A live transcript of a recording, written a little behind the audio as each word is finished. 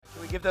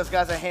Give those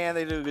guys a hand.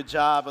 They do a good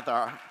job with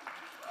our.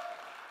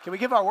 Can we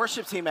give our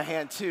worship team a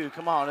hand too?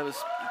 Come on, it was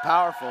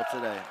powerful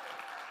today.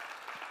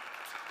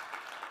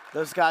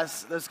 Those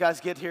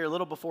guys get here a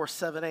little before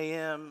 7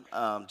 a.m.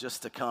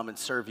 Just to come and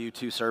serve you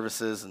 2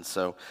 services, and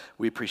so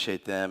we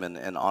appreciate them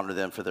and honor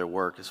them for their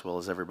work as well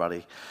as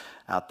everybody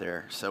out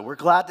there. So we're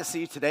glad to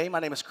see you today. My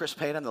name is Chris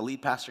Payne. I'm the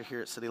lead pastor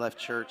here at City Life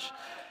Church,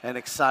 and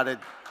excited.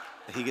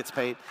 He gets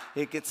paid.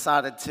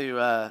 Excited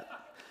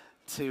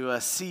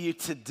to see you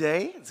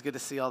today. It's good to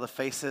see all the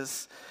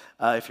faces.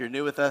 If you're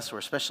new with us, we're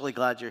especially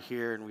glad you're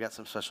here, and we got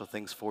some special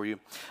things for you.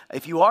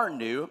 If you are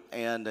new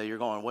and you're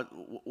going,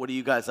 what are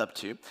you guys up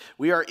to?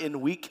 We are in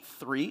week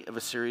 3 of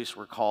a series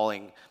we're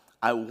calling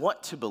I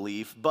Want to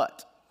Believe,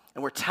 But.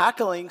 And we're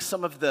tackling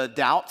some of the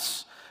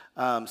doubts,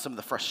 some of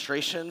the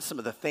frustrations, some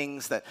of the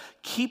things that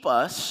keep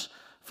us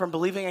from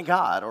believing in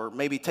God or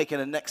maybe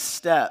taking a next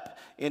step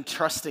in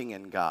trusting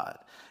in God.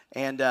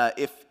 And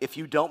if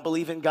you don't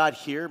believe in God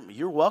here,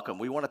 you're welcome.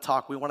 We want to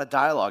talk. We want to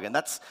dialogue. And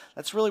that's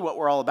really what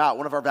we're all about.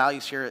 One of our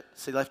values here at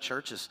City Life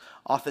Church is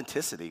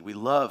authenticity. We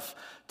love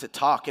to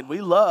talk. And we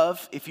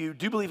love, if you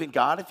do believe in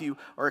God, if you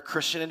are a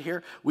Christian in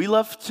here, we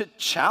love to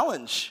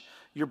challenge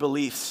your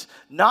beliefs,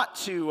 not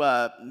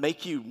to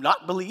make you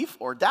not believe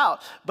or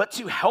doubt, but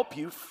to help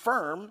you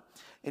firm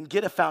and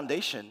get a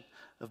foundation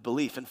of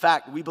belief. In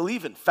fact, we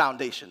believe in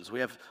foundations.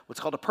 We have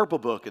what's called a purple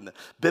book and the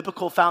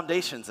biblical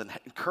foundations, and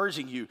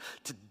encouraging you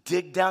to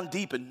dig down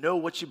deep and know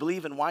what you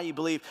believe and why you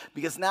believe,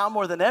 because now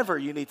more than ever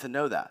you need to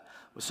know that.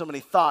 With so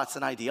many thoughts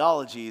and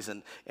ideologies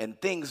and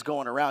things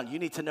going around, you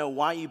need to know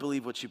why you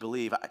believe what you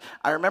believe.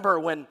 I remember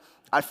when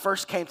I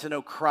first came to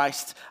know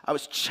Christ, I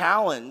was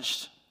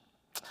challenged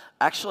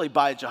actually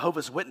by a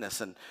Jehovah's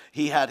Witness, and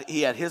he had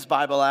his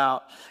Bible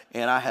out,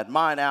 and I had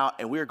mine out,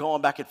 and we were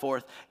going back and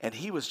forth, and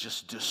he was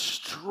just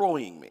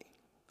destroying me.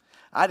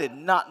 I did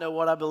not know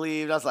what I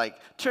believed. I was like,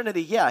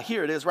 Trinity, yeah,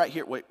 here it is, right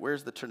here. Wait,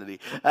 where's the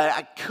Trinity?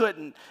 I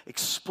couldn't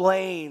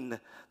explain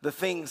the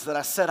things that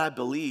I said I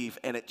believe,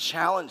 and it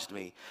challenged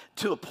me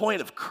to a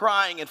point of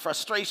crying and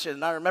frustration.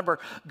 And I remember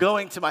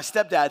going to my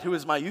stepdad, who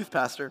was my youth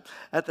pastor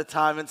at the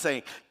time, and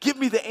saying, give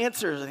me the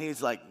answers. And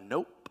he's like,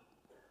 nope,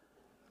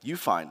 you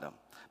find them.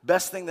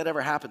 Best thing that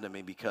ever happened to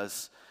me,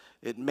 because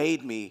it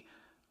made me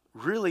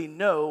really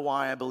know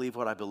why I believe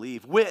what I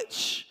believe,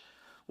 which,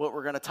 what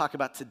we're going to talk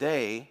about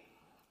today,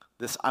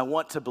 this I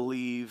want to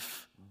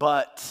believe,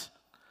 but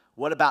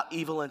what about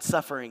evil and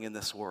suffering in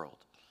this world?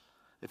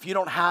 If you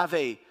don't have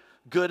a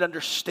good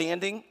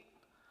understanding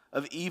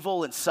of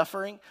evil and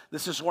suffering,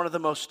 this is one of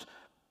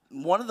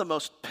the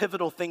most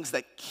pivotal things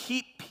that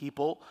keep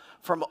people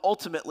from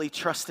ultimately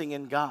trusting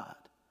in God.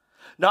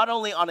 Not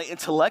only on an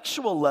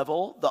intellectual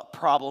level, the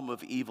problem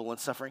of evil and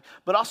suffering,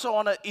 but also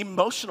on an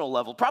emotional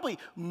level, probably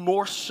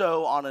more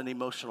so on an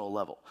emotional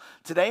level.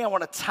 Today, I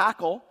want to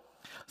tackle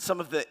some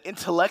of the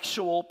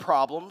intellectual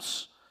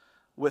problems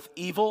with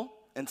evil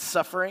and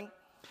suffering,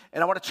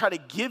 and I want to try to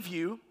give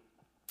you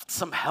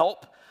some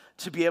help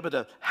to be able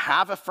to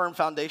have a firm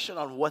foundation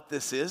on what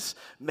this is,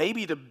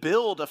 maybe to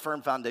build a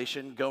firm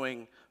foundation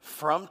going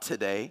from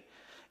today,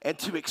 and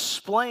to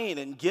explain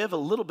and give a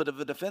little bit of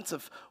a defense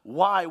of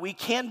why we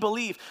can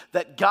believe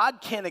that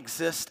God can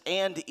exist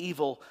and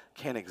evil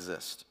can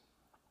exist.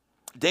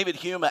 David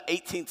Hume, an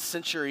 18th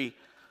century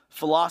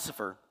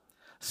philosopher,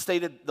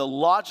 stated the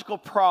logical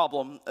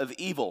problem of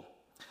evil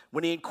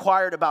when he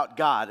inquired about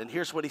God. And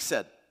here's what he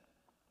said.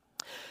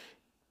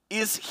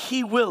 Is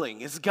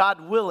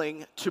God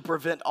willing to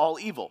prevent all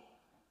evil,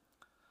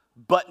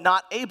 but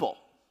not able?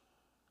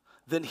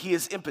 Then he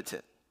is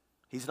impotent.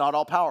 He's not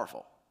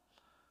all-powerful.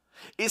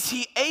 Is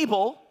he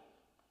able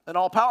and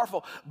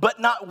all-powerful,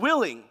 but not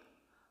willing?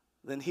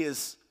 Then he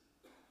is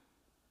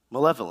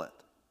malevolent.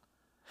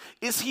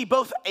 Is he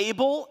both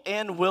able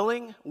and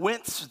willing?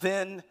 Whence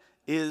then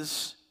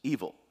is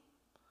evil?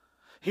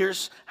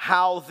 Here's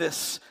how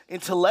this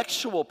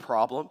intellectual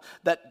problem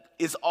that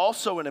is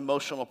also an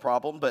emotional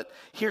problem, but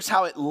here's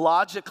how it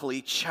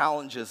logically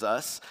challenges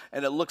us,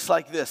 and it looks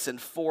like this in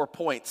 4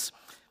 points.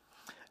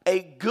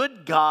 A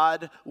good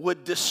God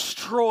would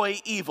destroy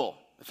evil.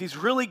 If he's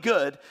really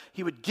good,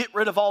 he would get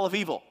rid of all of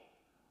evil.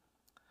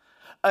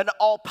 An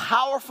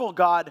all-powerful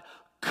God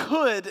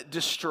could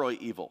destroy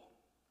evil.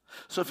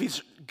 So if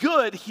he's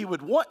good, he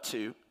would want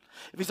to.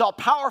 If he's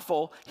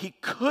all-powerful, he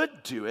could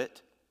do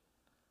it.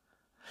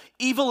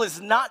 Evil is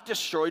not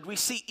destroyed. We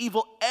see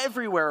evil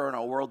everywhere in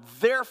our world.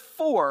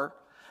 Therefore,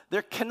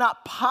 there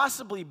cannot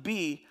possibly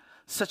be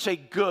such a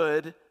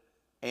good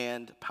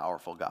and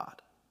powerful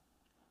God.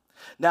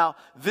 Now,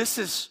 this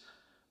is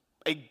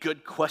a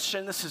good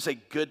question. This is a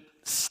good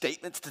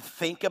statement to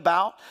think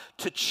about,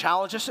 to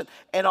challenge us.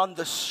 And on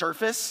the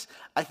surface,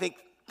 I think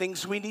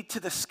things we need to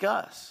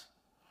discuss.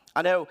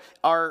 I know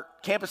our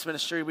campus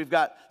ministry, we've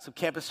got some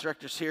campus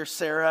directors here,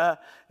 Sarah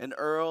and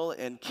Earl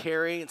and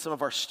Carrie, and some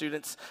of our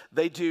students.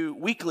 They do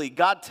weekly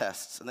God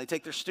tests, and they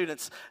take their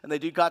students and they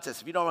do God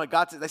tests. If you don't know what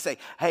God tests, they say,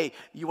 hey,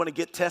 you want to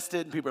get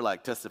tested? And people are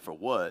like, tested for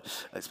what?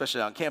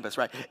 Especially on campus,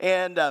 right?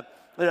 And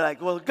they're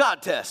like, well,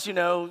 God tests,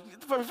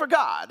 for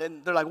God.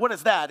 And they're like, what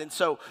is that? And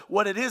so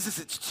what it is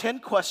it's 10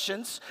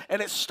 questions,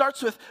 and it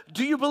starts with,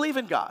 do you believe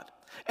in God?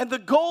 And the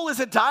goal is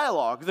a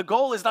dialogue. The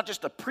goal is not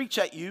just to preach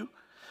at you,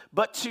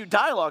 but to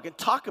dialogue and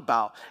talk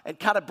about and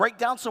kind of break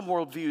down some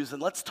worldviews,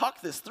 and let's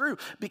talk this through,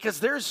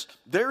 because there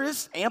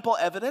is ample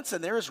evidence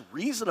and there is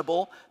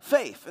reasonable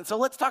faith. And so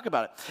let's talk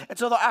about it. And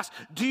so they'll ask,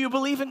 do you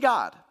believe in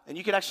God? And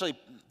you can actually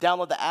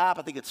download the app.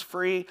 I think it's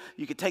free.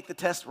 You can take the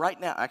test right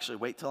now. Actually,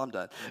 wait till I'm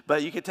done.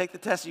 But you can take the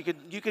test. You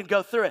can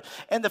go through it.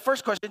 And the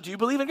first question, do you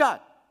believe in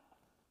God?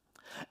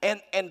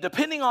 And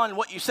depending on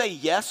what you say,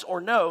 yes or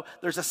no,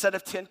 there's a set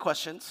of 10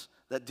 questions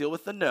that deal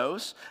with the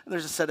no's, and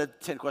there's a set of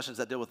 10 questions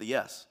that deal with the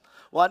yes.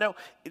 Well, I know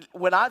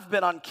when I've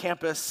been on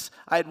campus,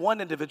 I had one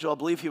individual, I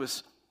believe he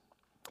was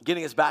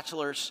getting his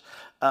bachelor's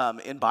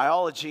in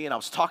biology, and I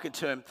was talking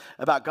to him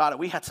about God, and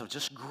we had some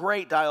just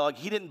great dialogue.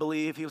 He didn't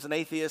believe, he was an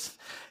atheist,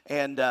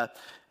 and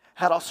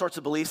had all sorts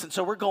of beliefs, and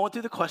so we're going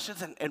through the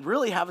questions and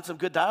really having some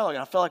good dialogue,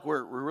 and I feel like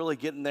we're really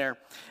getting there.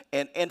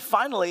 And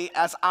finally,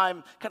 as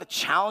I'm kind of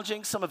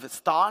challenging some of his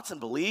thoughts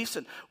and beliefs,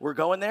 and we're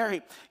going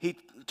there, he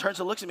turns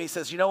and looks at me, he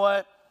says, you know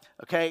what,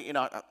 okay,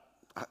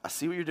 I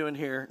see what you're doing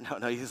here.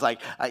 No, he's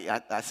like,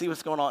 I see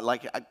what's going on.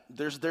 Like,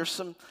 there's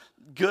some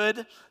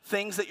good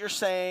things that you're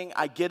saying.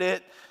 I get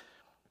it.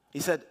 He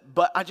said,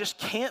 but I just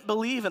can't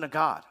believe in a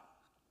God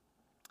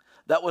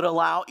that would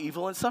allow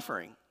evil and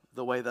suffering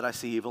the way that I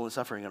see evil and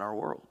suffering in our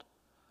world.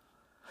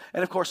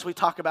 And of course, we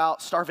talk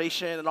about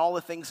starvation and all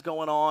the things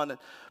going on,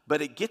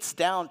 but it gets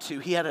down to,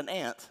 he had an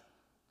aunt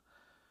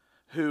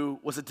who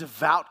was a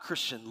devout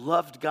Christian,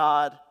 loved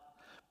God,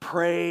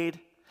 prayed,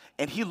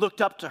 and he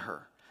looked up to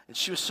her. And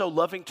she was so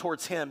loving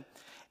towards him,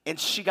 and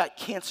she got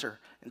cancer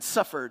and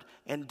suffered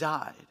and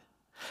died.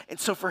 And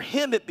so for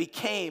him, it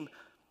became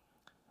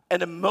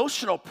an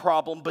emotional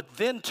problem, but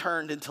then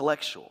turned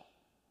intellectual.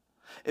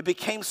 It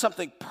became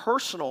something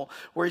personal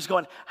where he's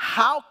going,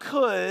 how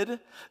could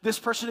this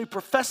person who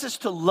professes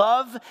to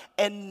love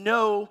and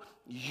know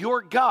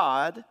your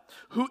God,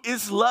 who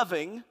is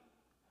loving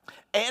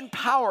and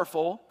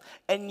powerful,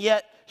 and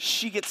yet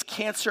she gets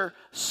cancer,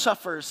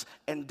 suffers,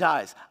 and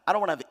dies? I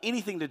don't want to have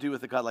anything to do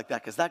with a God like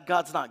that, because that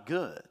God's not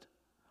good,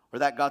 or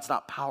that God's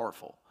not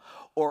powerful.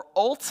 Or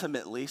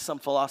ultimately, some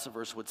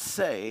philosophers would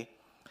say,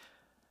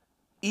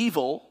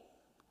 evil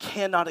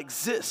cannot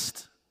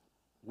exist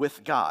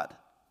with God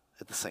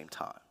at the same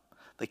time.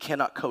 They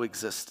cannot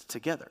coexist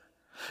together.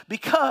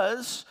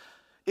 Because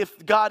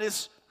if God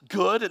is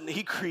good and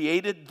he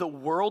created the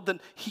world,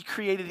 then he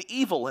created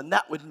evil, and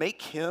that would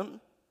make him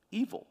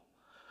evil.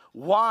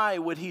 Why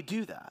would he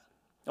do that?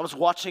 I was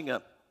watching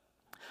a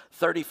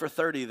 30 for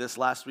 30 this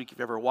last week, if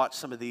you've ever watched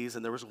some of these,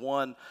 and there was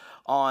one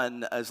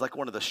on, it was like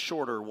one of the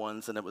shorter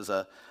ones, and it was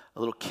a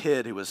little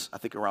kid who was, I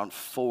think, around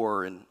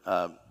 4,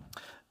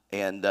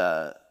 and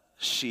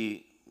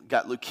she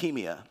got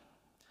leukemia.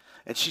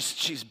 And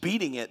she's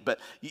beating it, but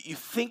you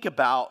think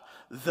about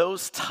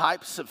those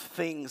types of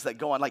things that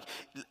go on, like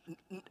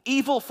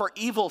evil for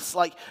evil,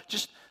 like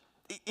just,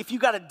 if you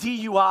got a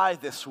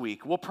DUI this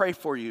week, we'll pray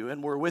for you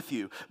and we're with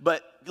you.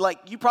 But like,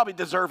 you probably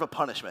deserve a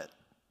punishment.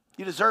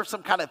 You deserve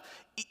some kind of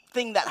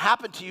thing that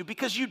happened to you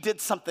because you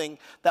did something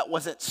that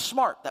wasn't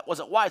smart, that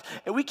wasn't wise.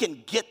 And we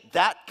can get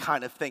that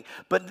kind of thing,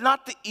 but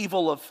not the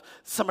evil of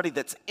somebody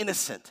that's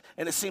innocent.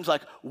 And it seems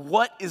like,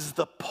 what is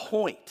the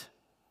point?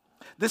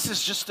 This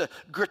is just a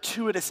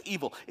gratuitous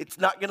evil. It's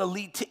not going to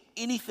lead to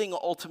anything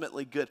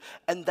ultimately good.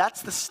 And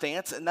that's the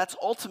stance, and that's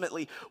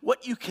ultimately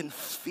what you can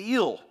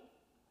feel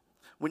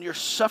when you're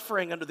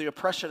suffering under the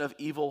oppression of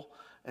evil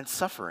and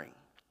suffering.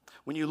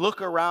 When you look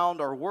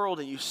around our world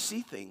and you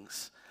see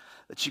things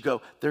that you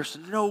go, there's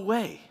no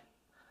way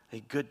a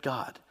good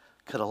God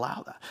could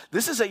allow that.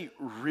 This is a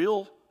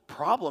real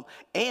problem.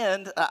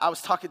 And I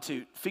was talking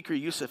to Fikri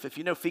Yusuf. If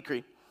you know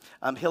Fikri,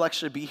 he'll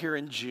actually be here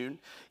in June.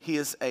 He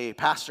is a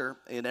pastor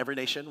in Every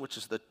Nation, which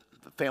is the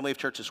family of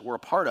churches we're a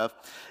part of.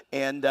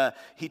 And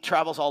he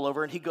travels all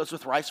over, and he goes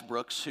with Rice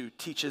Brooks, who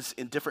teaches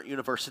in different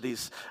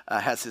universities,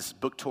 has his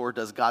book tour,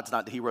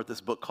 he wrote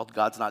this book called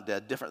God's Not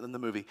Dead, different than the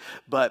movie.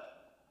 But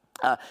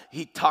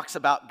he talks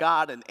about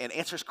God and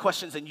answers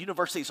questions in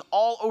universities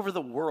all over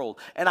the world.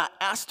 And I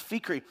asked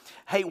Fikri,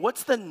 hey,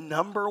 what's the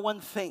number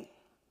one thing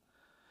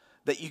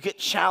that you get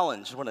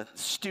challenged when a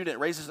student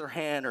raises their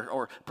hand,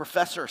 or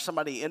professor or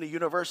somebody in a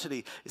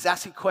university is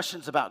asking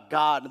questions about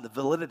God and the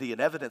validity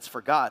and evidence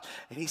for God?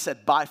 And he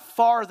said, by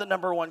far the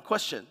number one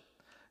question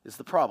is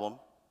the problem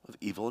of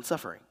evil and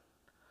suffering.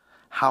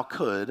 How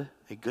could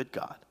a good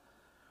God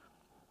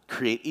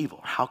create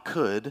evil? How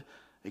could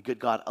a good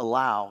God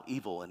allow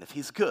evil? And if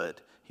he's good,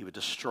 he would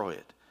destroy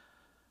it.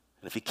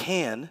 And if he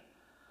can,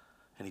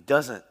 and he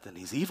doesn't, then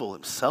he's evil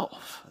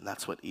himself. And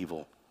that's what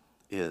evil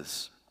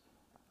is.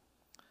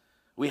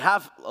 We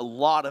have a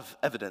lot of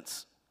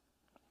evidence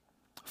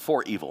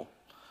for evil.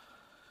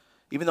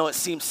 Even though it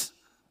seems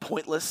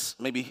pointless,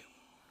 maybe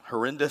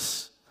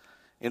horrendous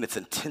in its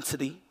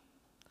intensity,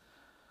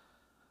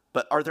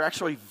 but are there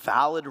actually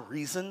valid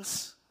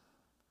reasons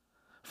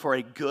for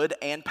a good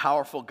and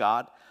powerful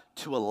God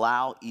to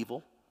allow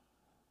evil?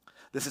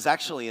 This is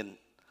actually, in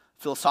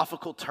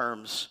philosophical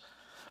terms,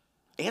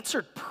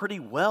 answered pretty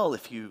well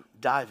if you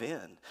dive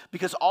in.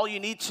 Because all you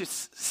need to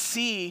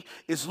see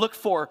is look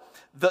for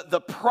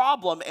the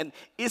problem, and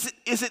is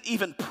it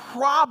even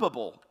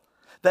probable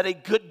that a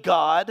good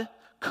God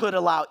could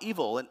allow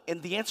evil?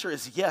 And the answer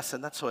is yes,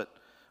 and that's what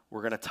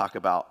we're going to talk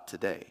about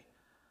today.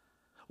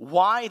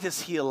 Why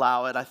does he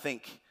allow it, I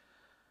think,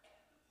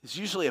 is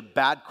usually a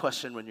bad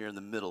question when you're in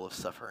the middle of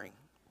suffering.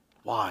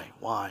 Why?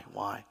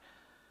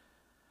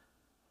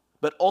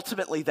 But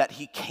ultimately, that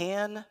he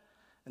can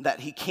and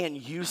that he can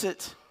use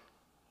it,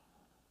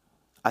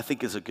 I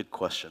think is a good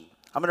question.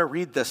 I'm going to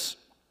read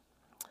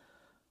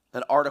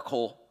an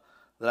article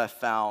that I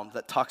found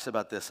that talks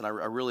about this, and I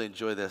really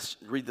enjoy this.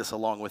 Read this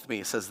along with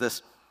me. It says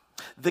this: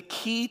 the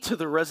key to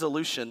the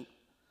resolution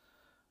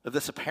of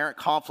this apparent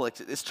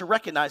conflict is to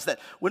recognize that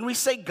when we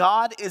say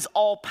God is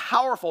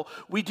all-powerful,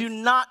 we do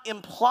not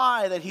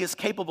imply that he is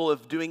capable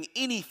of doing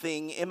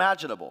anything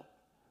imaginable.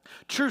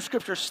 True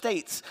Scripture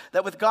states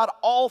that with God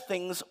all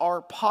things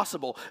are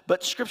possible,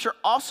 but Scripture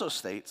also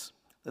states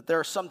that there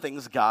are some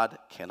things God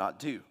cannot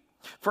do.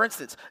 For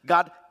instance,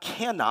 God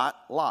cannot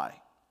lie.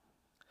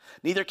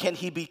 Neither can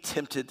he be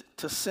tempted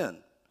to sin,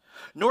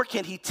 nor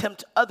can he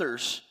tempt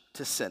others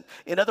to sin.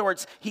 In other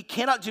words, he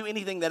cannot do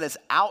anything that is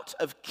out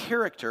of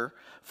character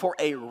for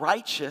a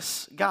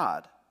righteous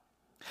God.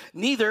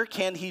 Neither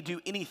can he do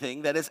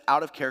anything that is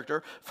out of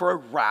character for a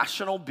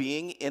rational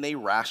being in a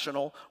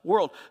rational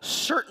world.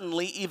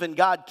 Certainly, even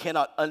God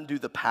cannot undo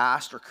the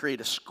past or create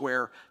a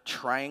square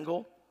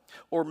triangle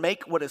or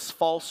make what is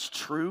false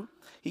true.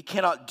 He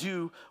cannot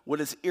do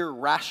what is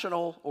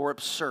irrational or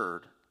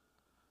absurd.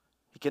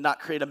 He cannot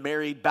create a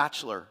married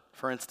bachelor,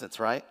 for instance,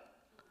 right?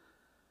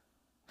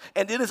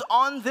 And it is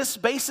on this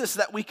basis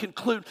that we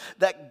conclude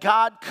that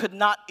God could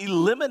not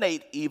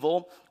eliminate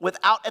evil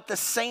without at the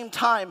same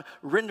time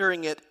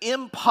rendering it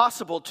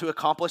impossible to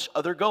accomplish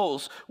other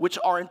goals which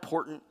are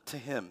important to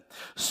him.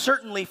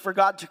 Certainly, for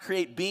God to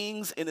create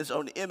beings in his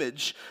own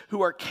image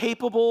who are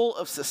capable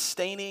of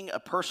sustaining a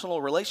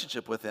personal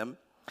relationship with him,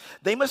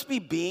 they must be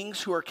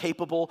beings who are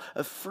capable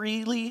of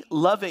freely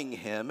loving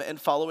him and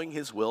following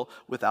his will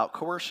without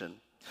coercion.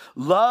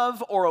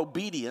 Love or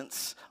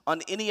obedience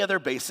on any other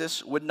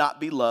basis would not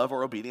be love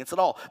or obedience at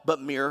all, but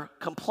mere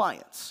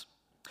compliance.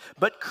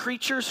 But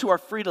creatures who are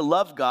free to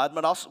love God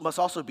must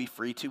also be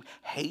free to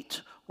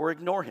hate or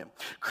ignore him.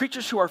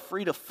 Creatures who are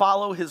free to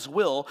follow his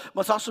will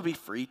must also be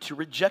free to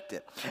reject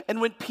it.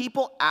 And when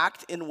people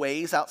act in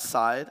ways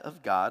outside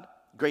of God,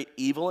 great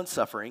evil and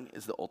suffering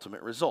is the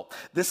ultimate result.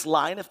 This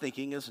line of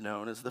thinking is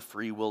known as the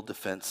free will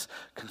defense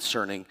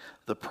concerning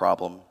the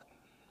problem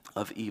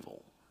of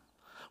evil.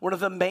 One of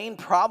the main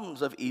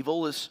problems of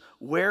evil is,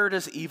 where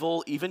does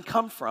evil even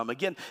come from?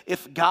 Again,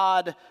 if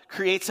God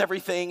creates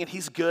everything and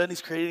he's good, and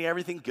he's creating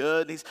everything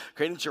good, and he's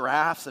creating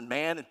giraffes and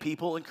man and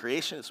people and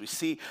creation, as we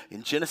see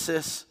in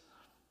Genesis,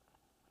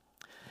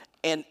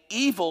 and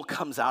evil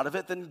comes out of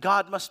it, then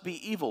God must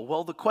be evil.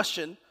 Well, the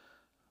question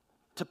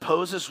to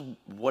pose is,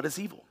 what is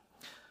evil?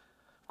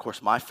 Of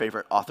course, my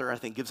favorite author, I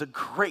think, gives a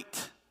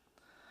great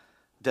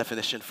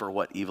definition for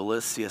what evil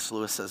is. C.S.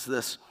 Lewis says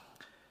this: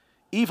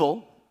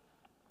 evil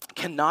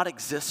cannot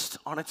exist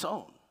on its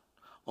own.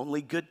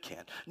 Only good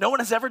can. No one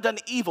has ever done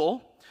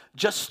evil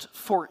just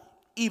for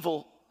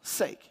evil's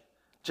sake,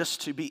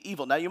 just to be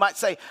evil. Now you might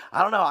say,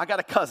 I don't know, I got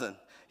a cousin.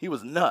 He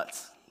was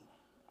nuts.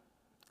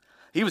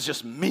 He was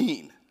just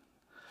mean.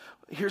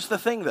 Here's the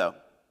thing though.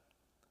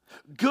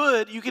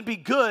 Good, you can be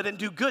good and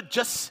do good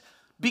just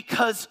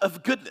because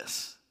of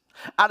goodness.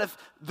 Out of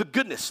the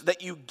goodness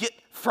that you get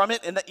from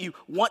it and that you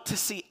want to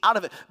see out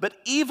of it. But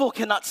evil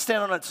cannot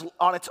stand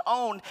on its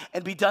own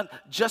and be done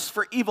just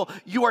for evil.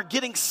 You are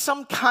getting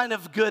some kind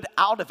of good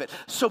out of it.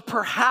 So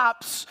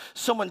perhaps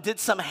someone did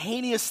some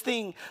heinous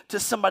thing to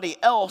somebody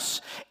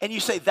else and you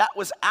say that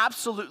was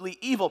absolutely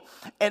evil.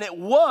 And it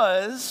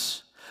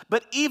was,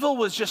 but evil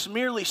was just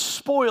merely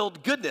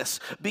spoiled goodness,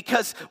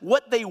 because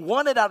what they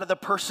wanted out of the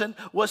person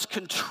was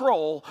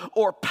control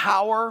or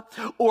power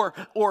or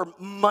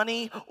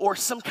money or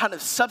some kind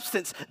of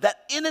substance that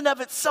in and of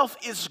itself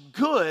is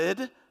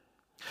good,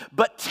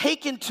 but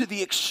taken to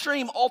the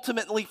extreme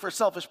ultimately for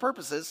selfish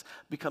purposes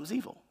becomes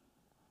evil.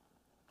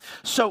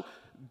 So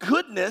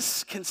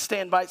goodness can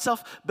stand by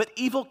itself, but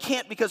evil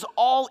can't, because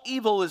all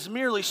evil is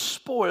merely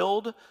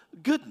spoiled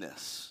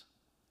goodness.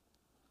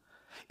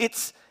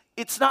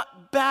 It's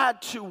not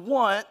bad to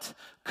want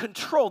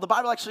control. The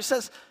Bible actually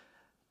says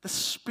the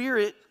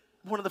Spirit,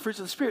 one of the fruits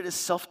of the Spirit is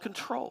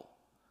self-control.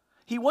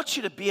 He wants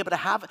you to be able to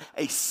have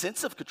a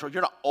sense of control.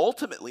 You're not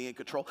ultimately in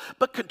control,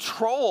 but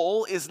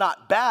control is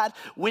not bad.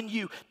 When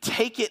you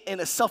take it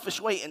in a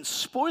selfish way and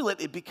spoil it,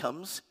 it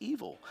becomes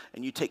evil,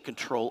 and you take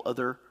control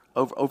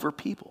over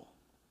people.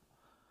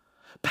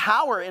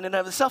 Power in and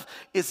of itself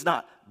is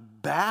not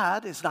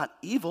bad, it's not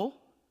evil.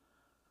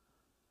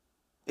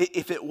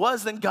 If it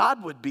was, then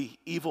God would be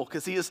evil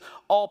because he is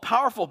all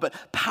powerful. But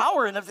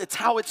power, and it's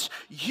how it's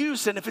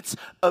used. And if it's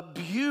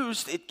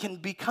abused, it can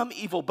become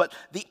evil. But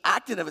the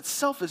act in of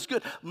itself is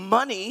good.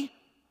 Money,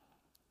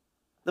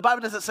 the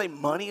Bible doesn't say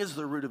money is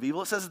the root of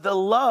evil. It says the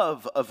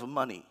love of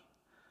money.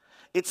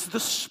 It's the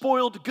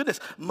spoiled goodness.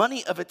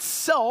 Money of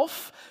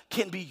itself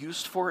can be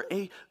used for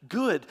a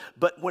good.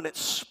 But when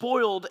it's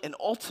spoiled and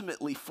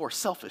ultimately for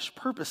selfish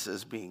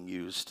purposes being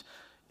used,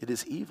 it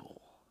is evil.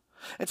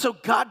 And so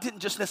God didn't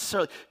just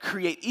necessarily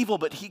create evil,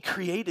 but he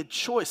created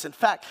choice. In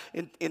fact,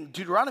 in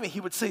Deuteronomy,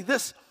 he would say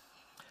this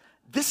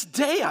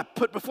day I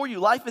put before you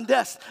life and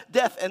death,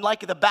 and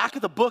like at the back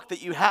of the book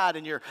that you had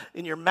in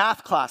your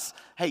math class,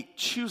 hey,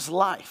 choose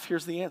life.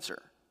 Here's the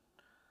answer.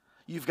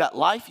 You've got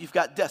life, you've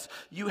got death.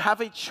 You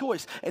have a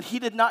choice. And he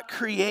did not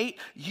create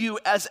you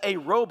as a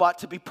robot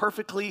to be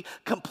perfectly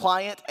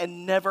compliant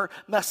and never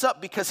mess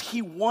up, because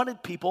he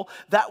wanted people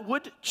that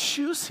would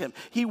choose him.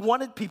 He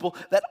wanted people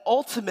that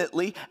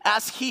ultimately,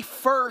 as he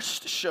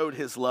first showed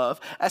his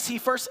love, as he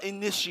first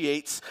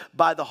initiates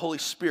by the Holy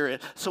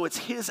Spirit, so it's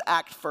his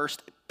act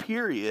first,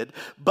 period.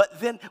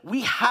 But then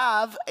we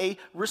have a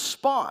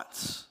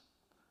response.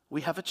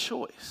 We have a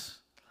choice.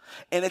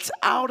 And it's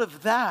out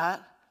of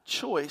that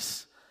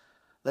choice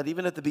that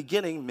even at the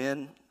beginning,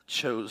 men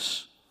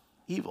chose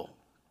evil.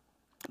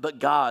 But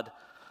God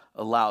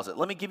allows it.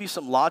 Let me give you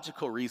some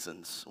logical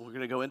reasons. We're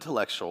going to go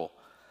intellectual.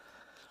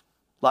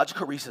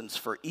 Logical reasons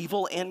for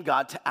evil and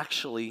God to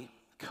actually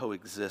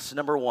coexist.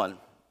 Number one,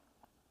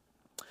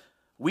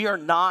 we are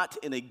not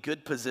in a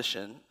good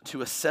position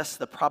to assess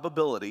the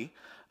probability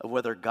of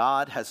whether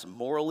God has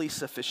morally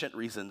sufficient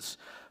reasons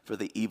for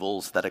the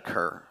evils that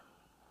occur.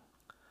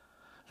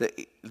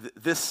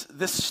 This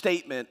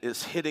statement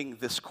is hitting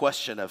this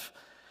question of,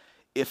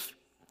 if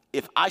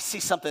I see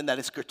something that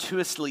is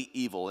gratuitously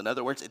evil, in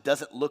other words, it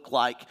doesn't look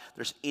like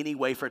there's any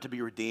way for it to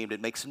be redeemed,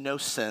 it makes no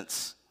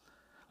sense.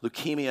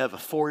 Leukemia of a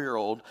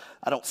 4-year-old,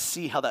 I don't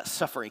see how that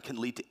suffering can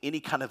lead to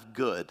any kind of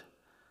good.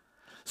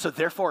 So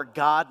therefore,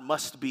 God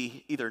must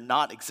be either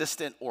not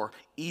existent or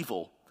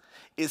evil,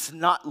 is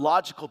not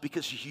logical,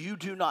 because you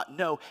do not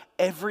know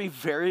every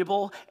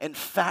variable and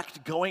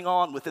fact going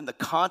on within the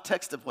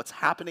context of what's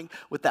happening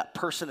with that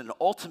person, and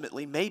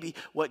ultimately maybe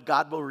what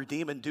God will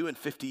redeem and do in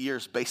 50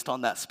 years based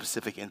on that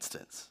specific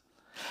instance.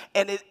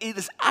 And it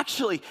is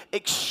actually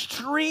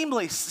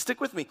extremely, stick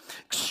with me,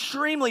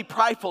 extremely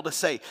prideful to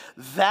say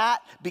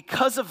that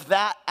because of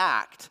that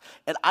act,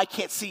 and I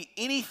can't see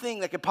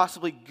anything that could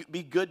possibly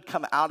be good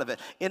come out of it,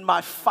 in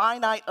my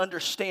finite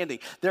understanding,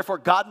 therefore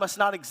God must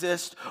not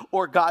exist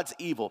or God's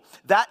evil.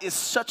 That is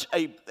such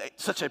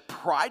a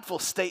prideful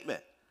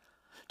statement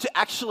to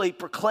actually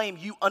proclaim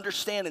you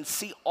understand and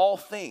see all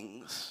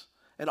things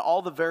and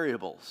all the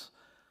variables.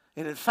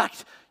 And in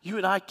fact, you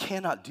and I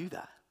cannot do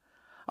that.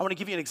 I want to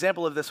give you an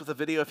example of this with a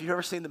video. If you've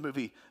ever seen the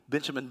movie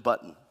Benjamin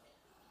Button,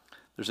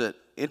 there's an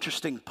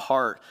interesting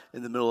part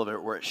in the middle of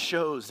it where it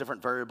shows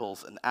different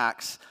variables and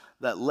acts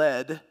that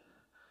led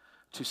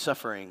to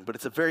suffering. But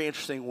it's a very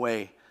interesting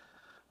way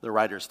the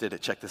writers did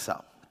it. Check this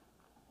out.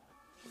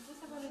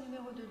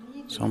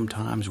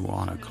 Sometimes we're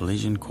on a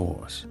collision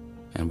course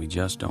and we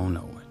just don't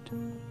know it.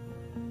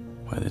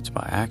 Whether it's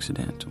by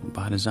accident or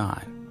by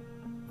design,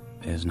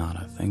 there's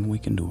not a thing we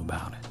can do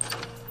about it.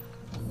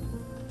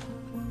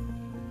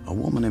 A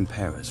woman in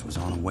Paris was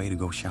on her way to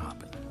go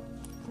shopping,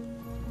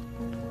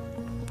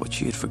 but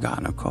she had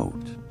forgotten her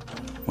coat,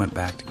 went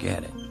back to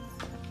get it.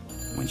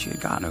 When she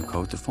had gotten her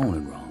coat, the phone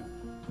had rung,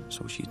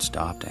 so she had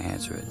stopped to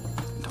answer it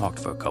and talked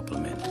for a couple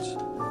of minutes.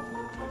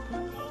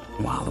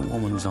 While the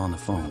woman was on the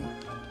phone,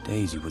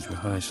 Daisy was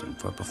rehearsing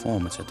for a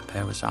performance at the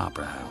Paris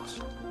Opera House.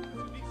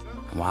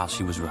 And while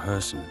she was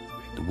rehearsing,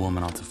 the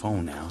woman on the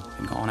phone now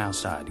had gone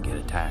outside to get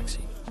a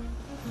taxi.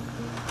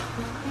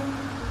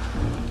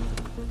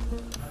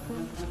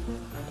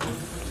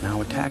 Now,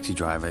 a taxi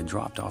driver had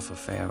dropped off a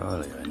fare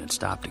earlier and had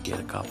stopped to get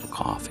a cup of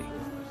coffee.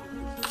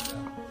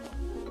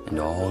 And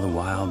all the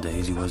while,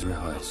 Daisy was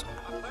rehearsing.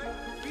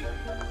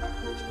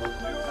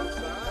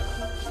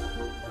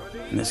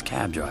 And this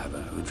cab driver,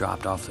 who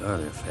dropped off the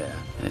earlier fare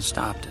and had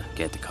stopped to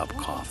get the cup of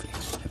coffee,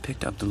 had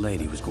picked up the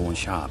lady who was going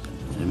shopping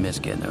and had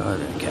missed getting the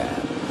earlier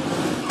cab.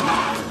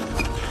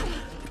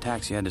 The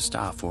taxi had to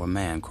stop for a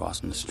man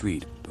crossing the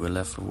street who had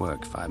left for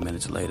work 5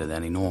 minutes later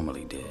than he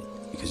normally did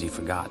because he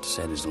forgot to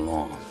set his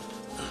alarm.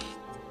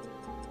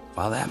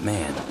 While that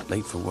man,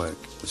 late for work,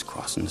 was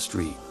crossing the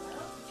street,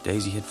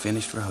 Daisy had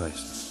finished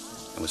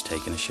rehearsing and was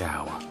taking a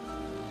shower.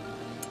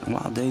 And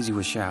while Daisy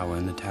was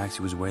showering, the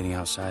taxi was waiting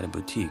outside a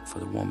boutique for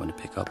the woman to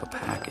pick up a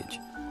package,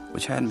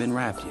 which hadn't been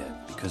wrapped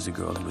yet because the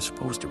girl who was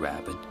supposed to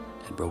wrap it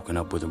had broken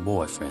up with her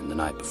boyfriend the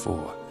night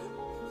before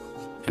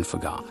and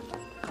forgot.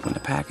 When the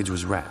package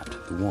was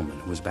wrapped, the woman,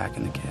 who was back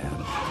in the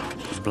cab,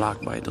 was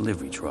blocked by a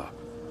delivery truck.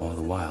 All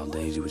the while,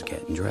 Daisy was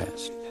getting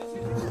dressed.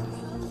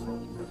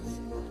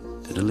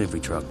 The delivery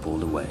truck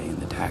pulled away and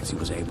the taxi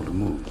was able to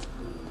move,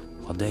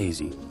 while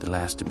Daisy, the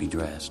last to be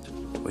dressed,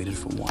 waited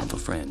for one of her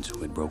friends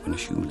who had broken a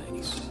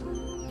shoelace.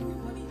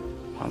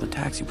 While the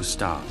taxi was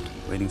stopped,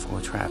 waiting for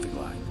a traffic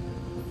light,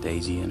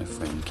 Daisy and her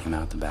friend came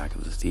out the back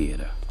of the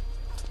theater.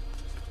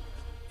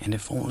 And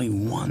if only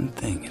one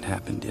thing had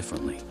happened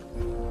differently,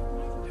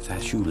 if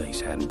that shoelace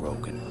hadn't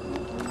broken,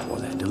 or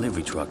that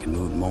delivery truck had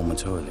moved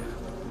moments earlier,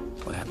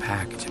 or that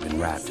package had been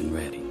wrapped and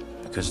ready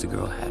because the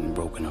girl hadn't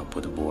broken up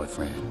with her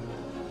boyfriend,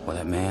 or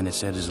that man had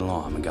set his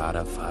alarm and got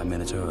up 5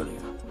 minutes earlier,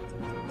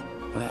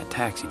 or that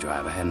taxi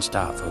driver hadn't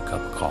stopped for a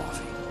cup of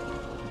coffee,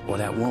 or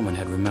that woman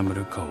had remembered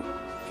her coat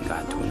and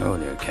got into an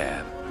earlier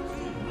cab,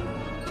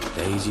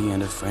 Daisy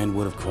and her friend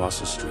would have crossed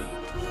the street,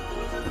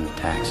 and the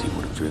taxi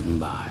would have driven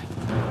by.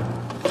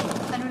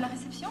 Allô, la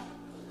réception?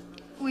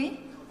 Oui?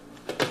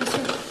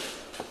 Monsieur.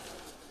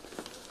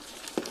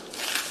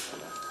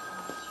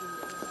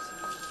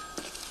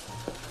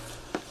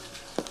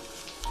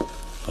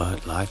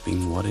 But life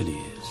being what it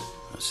is,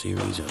 a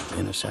series of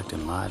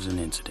intersecting lives and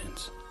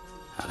incidents,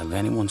 out of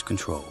anyone's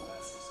control,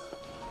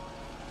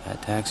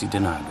 that taxi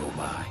did not go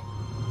by,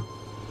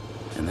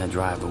 and that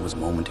driver was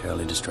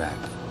momentarily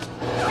distracted.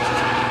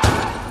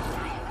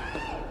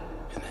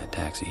 And that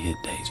taxi hit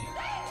Daisy.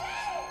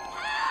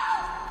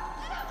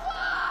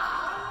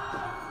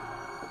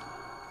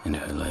 And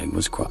her leg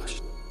was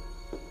crushed.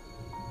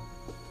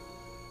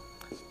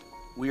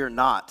 We are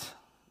not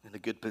in a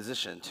good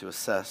position to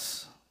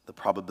assess the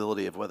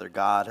probability of whether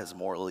God has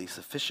morally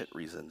sufficient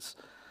reasons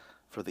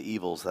for the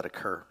evils that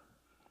occur.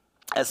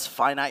 As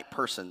finite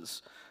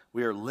persons,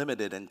 we are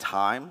limited in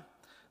time,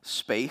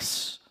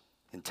 space,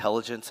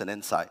 intelligence, and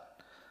insight.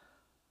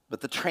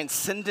 But the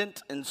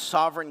transcendent and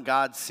sovereign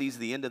God sees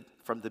the end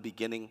from the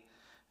beginning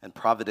and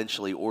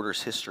providentially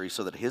orders history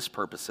so that his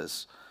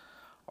purposes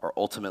are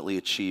ultimately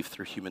achieved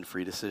through human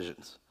free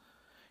decisions.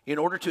 In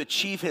order to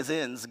achieve his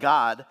ends,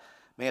 God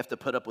may have to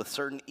put up with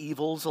certain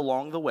evils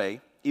along the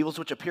way, evils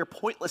which appear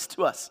pointless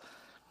to us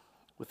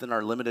within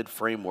our limited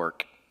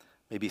framework,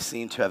 may be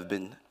seen to have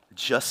been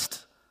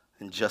just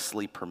and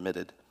justly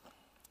permitted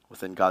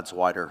within God's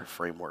wider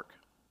framework.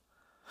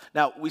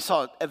 Now, we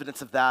saw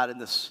evidence of that in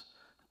this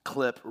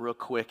clip real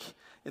quick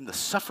in the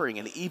suffering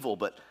and evil,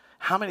 but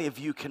how many of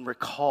you can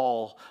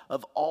recall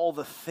of all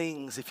the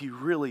things, if you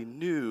really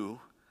knew,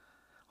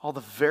 all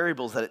the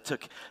variables that it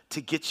took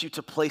to get you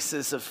to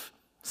places of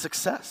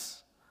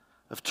success,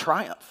 of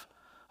triumph,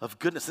 of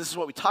goodness? This is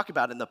what we talk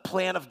about in the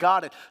plan of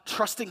God and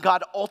trusting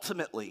God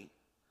ultimately.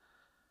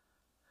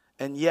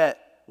 And yet,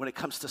 when it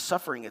comes to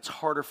suffering, it's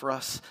harder for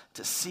us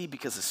to see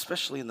because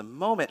especially in the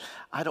moment,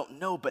 I don't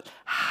know, but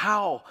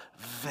how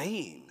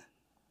vain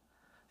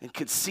and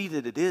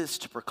conceited it is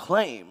to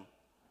proclaim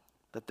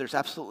that there's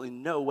absolutely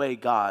no way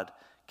God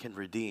can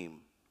redeem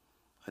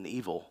an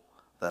evil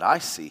that I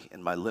see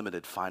in my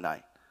limited,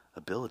 finite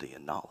ability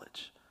and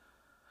knowledge.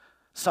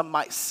 Some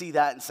might see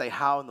that and say,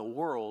 how in the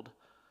world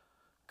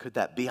could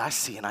that be? I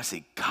see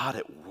God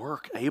at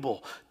work,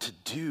 able to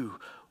do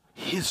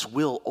his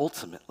will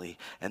ultimately,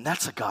 and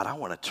that's a God I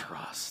want to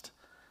trust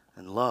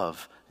and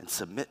love and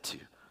submit to.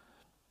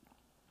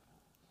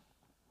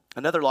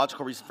 Another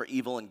logical reason for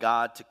evil and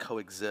God to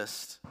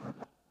coexist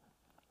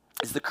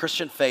is the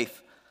Christian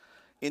faith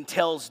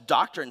entails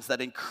doctrines that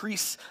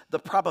increase the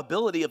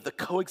probability of the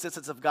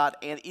coexistence of God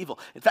and evil.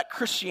 In fact,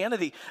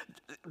 Christianity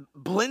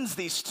blends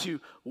these two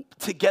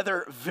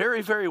together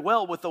very, very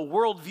well with a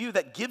worldview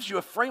that gives you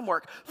a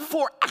framework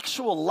for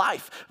actual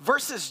life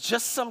versus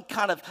just some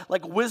kind of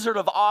like Wizard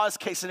of Oz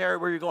case scenario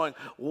where you're going,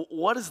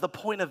 what is the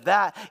point of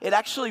that? It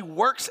actually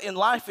works in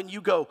life and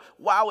you go,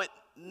 wow, it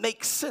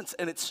makes sense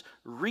and it's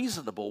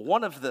reasonable.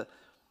 One of the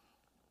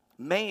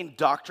main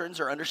doctrines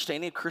or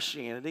understanding of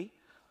Christianity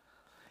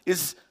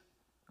is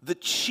the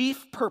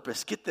chief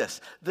purpose, get this,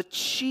 the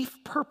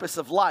chief purpose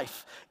of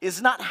life is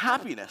not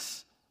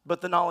happiness, but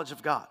the knowledge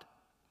of God.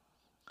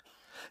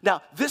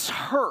 Now, this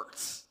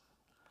hurts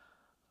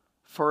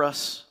for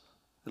us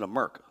in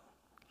America.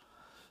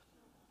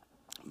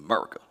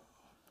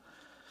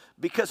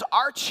 Because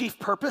our chief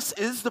purpose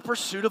is the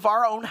pursuit of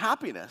our own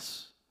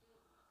happiness,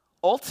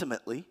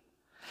 ultimately.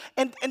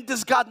 And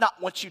does God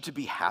not want you to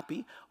be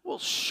happy? Well,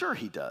 sure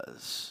he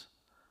does.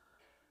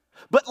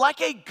 But like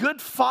a good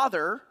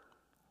father,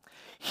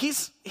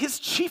 his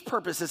chief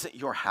purpose isn't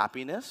your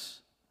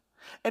happiness.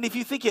 And if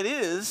you think it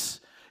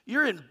is,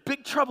 you're in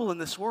big trouble in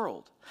this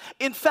world.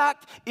 In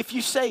fact, if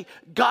you say,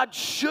 God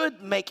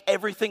should make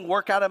everything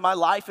work out in my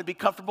life and be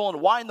comfortable,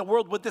 and why in the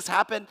world would this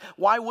happen?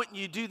 Why wouldn't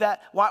you do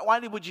that? Why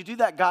would you do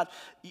that, God?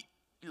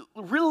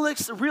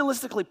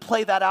 Realistically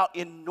play that out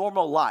in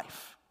normal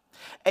life.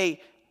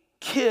 A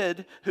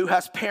kid who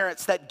has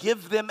parents that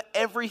give them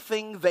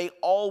everything they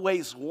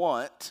always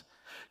want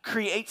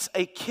creates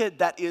a kid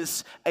that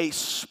is a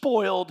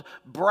spoiled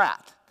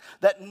brat,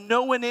 that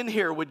no one in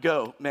here would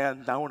go,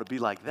 man, I want to be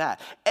like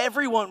that.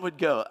 Everyone would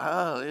go,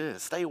 oh,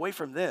 stay away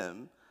from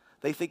them.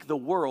 They think the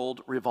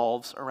world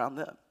revolves around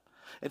them.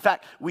 In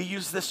fact, we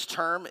use this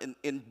term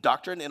in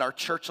doctrine in our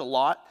church a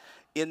lot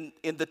in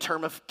the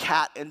term of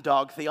cat and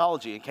dog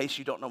theology. In case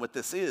you don't know what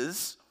this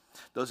is,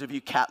 those of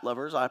you cat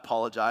lovers, I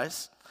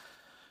apologize.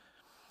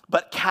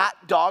 But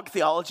cat-dog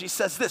theology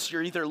says this: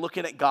 you're either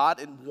looking at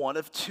God in one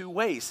of two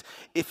ways.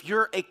 If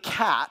you're a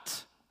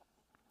cat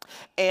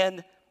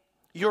and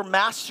Your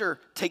master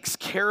takes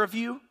care of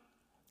you,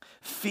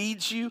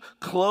 feeds you,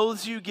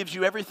 clothes you, gives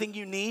you everything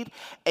you need.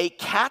 A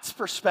cat's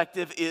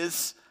perspective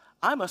is,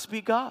 I must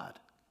be God.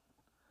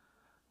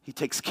 He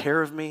takes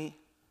care of me,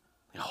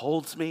 he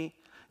holds me,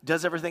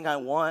 does everything I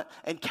want,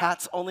 and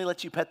cats only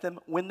let you pet them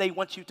when they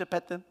want you to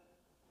pet them.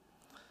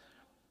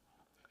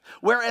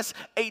 Whereas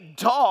a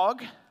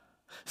dog,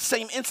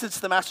 same instance,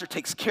 the master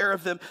takes care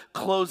of them,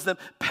 clothes them,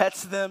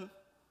 pets them,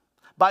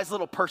 buys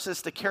little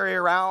purses to carry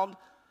around.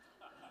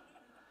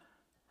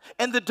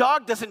 And the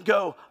dog doesn't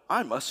go,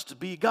 I must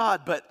be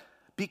God, but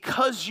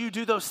because you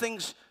do those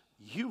things,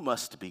 you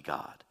must be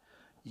God.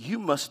 You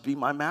must be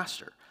my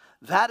master.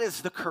 That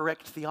is the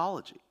correct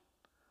theology.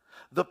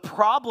 The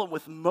problem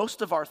with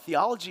most of our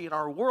theology in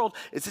our world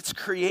is it's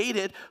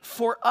created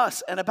for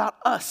us and about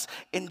us.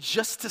 And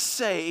just to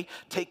say,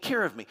 take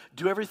care of me,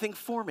 do everything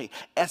for me,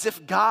 as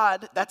if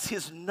God, that's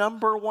his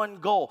number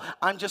one goal.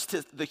 I'm just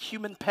the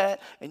human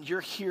pet and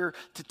you're here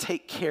to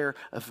take care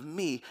of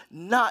me,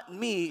 not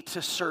me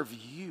to serve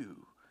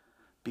you,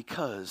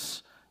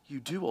 because you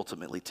do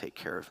ultimately take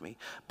care of me.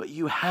 But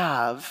you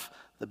have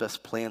the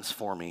best plans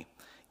for me,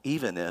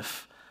 even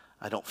if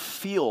I don't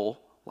feel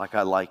like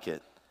I like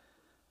it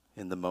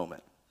in the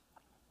moment.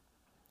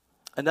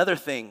 Another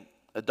thing,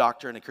 a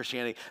doctrine in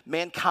Christianity,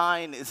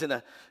 mankind is in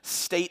a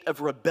state of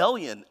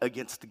rebellion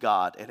against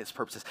God and his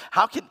purposes.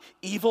 How can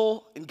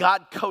evil and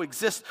God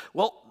coexist?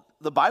 Well,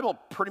 the Bible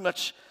pretty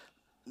much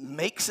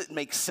makes it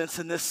make sense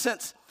in this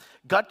sense.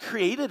 God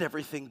created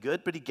everything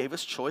good, but he gave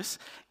us choice,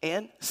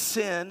 and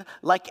sin,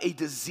 like a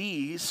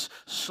disease,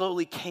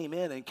 slowly came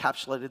in and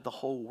encapsulated the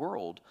whole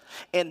world.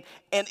 And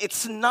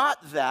it's not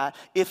that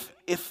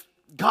if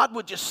God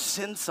would just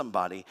send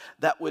somebody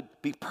that would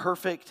be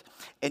perfect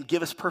and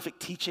give us perfect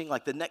teaching,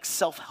 like the next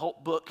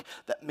self-help book,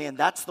 that, man,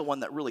 that's the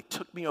one that really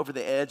took me over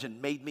the edge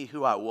and made me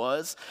who I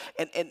was.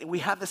 And we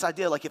have this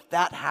idea, like if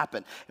that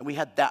happened and we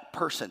had that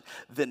person,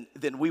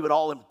 then we would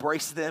all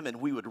embrace them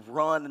and we would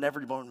run and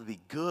everyone would be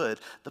good.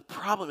 The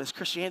problem is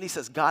Christianity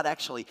says God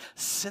actually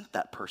sent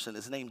that person,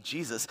 his name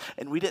Jesus,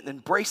 and we didn't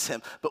embrace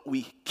him, but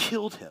we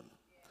killed him.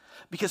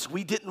 Because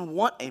we didn't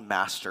want a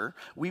master,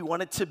 we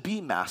wanted to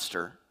be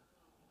master.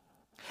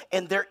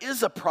 And there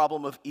is a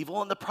problem of evil,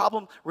 and the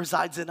problem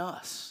resides in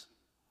us.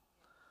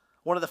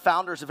 One of the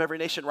founders of Every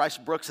Nation, Rice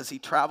Brooks, as he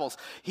travels,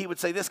 he would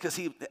say this, because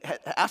he had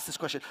asked this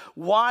question: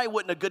 why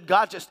wouldn't a good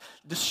God just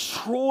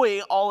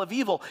destroy all of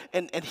evil?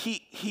 And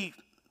he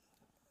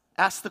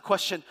asked the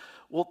question,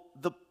 well,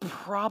 the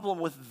problem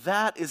with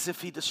that is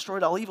if he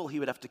destroyed all evil, he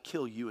would have to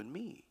kill you and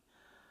me,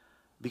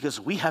 because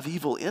we have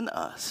evil in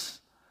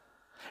us.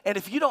 And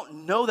if you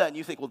don't know that and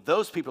you think, well,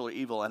 those people are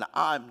evil and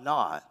I'm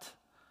not,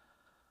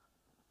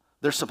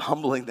 there's some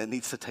humbling that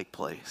needs to take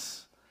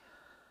place,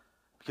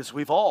 because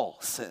we've all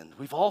sinned.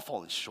 We've all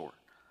fallen short.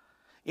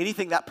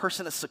 Anything that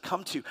person has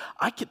succumbed to,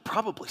 I could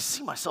probably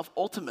see myself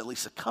ultimately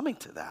succumbing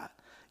to that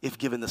if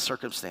given the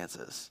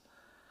circumstances.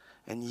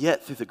 And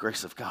yet, through the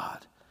grace of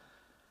God,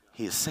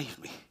 he has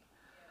saved me.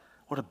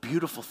 What a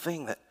beautiful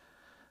thing that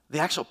the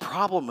actual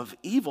problem of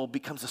evil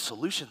becomes a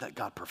solution that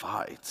God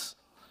provides.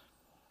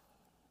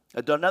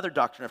 Another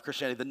doctrine of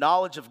Christianity, the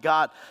knowledge of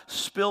God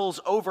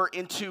spills over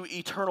into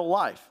eternal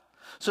life.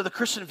 So the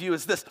Christian view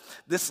is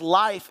this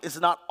life is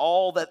not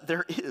all that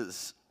there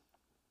is.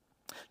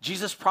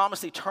 Jesus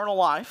promised eternal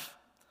life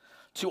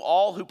to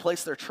all who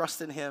place their trust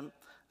in him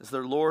as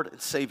their Lord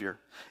and Savior.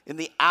 In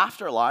the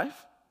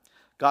afterlife,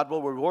 God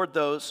will reward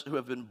those who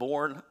have been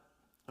born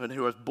and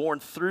who have borne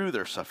through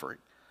their suffering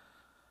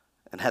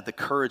and had the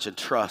courage and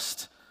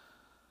trust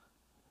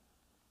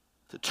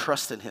to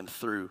trust in him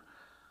through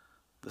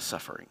the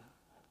suffering.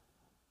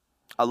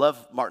 I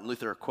love Martin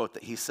Luther, a quote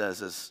that he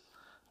says is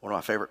one of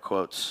my favorite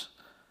quotes.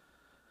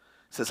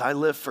 It says, I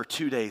live for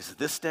 2 days,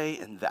 this day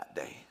and that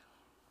day.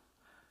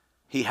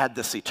 He had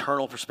this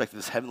eternal perspective,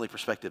 this heavenly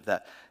perspective,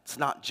 that it's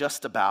not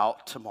just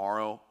about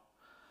tomorrow,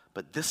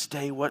 but this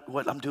day, what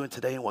I'm doing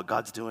today and what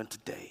God's doing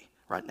today,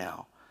 right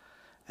now.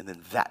 And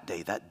then that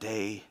day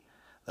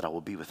that I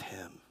will be with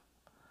him.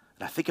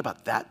 And I think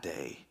about that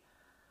day,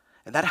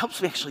 and that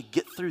helps me actually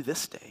get through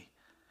this day,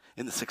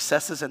 in the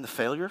successes and the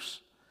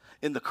failures,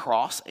 in the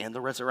cross and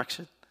the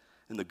resurrection,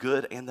 in the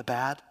good and the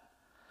bad.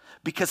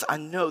 Because I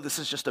know this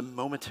is just a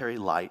momentary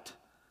light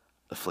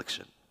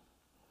affliction.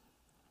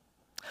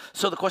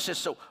 So the question is,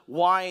 so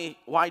why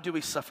do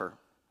we suffer?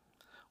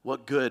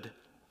 What good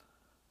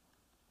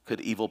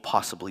could evil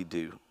possibly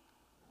do?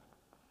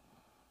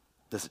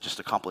 Does it just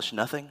accomplish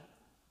nothing?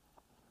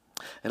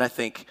 And I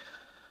think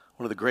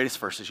one of the greatest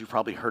verses, you've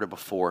probably heard it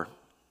before,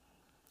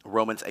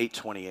 Romans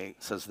 8:28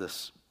 says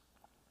this: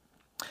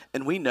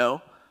 and we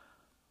know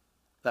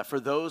that for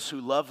those who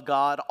love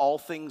God, all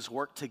things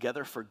work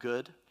together for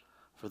good,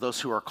 for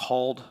those who are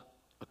called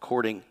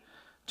according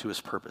to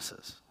his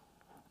purposes.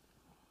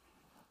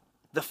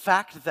 The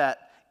fact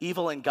that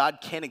evil and God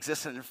can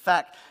exist, and in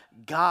fact,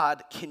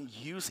 God can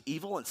use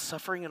evil and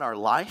suffering in our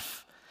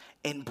life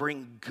and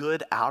bring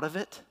good out of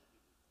it,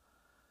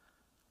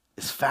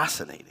 is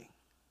fascinating.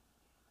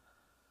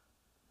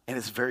 And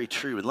it's very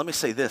true. And let me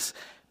say this: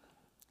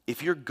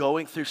 If you're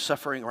going through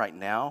suffering right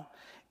now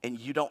and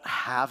you don't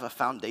have a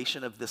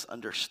foundation of this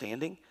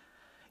understanding,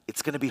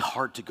 it's going to be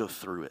hard to go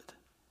through it.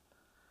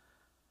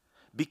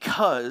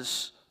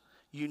 Because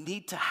you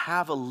need to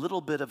have a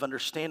little bit of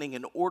understanding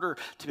in order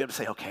to be able to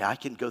say, okay, I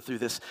can go through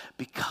this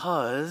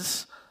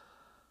because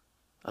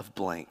of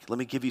blank. Let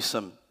me give you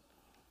some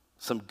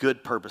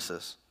good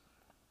purposes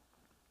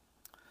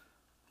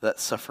that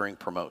suffering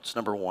promotes.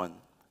 Number one,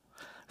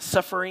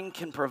 suffering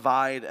can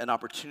provide an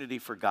opportunity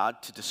for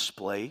God to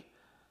display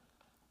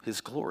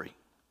his glory,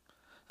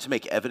 to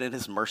make evident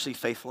his mercy,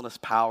 faithfulness,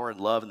 power, and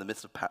love in the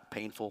midst of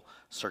painful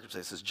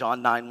circumstances.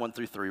 John 9,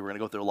 1-3, we're going to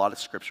go through a lot of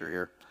scripture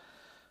here.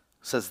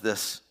 It says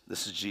this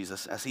is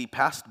Jesus. As he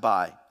passed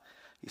by,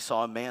 he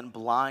saw a man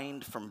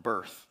blind from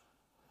birth.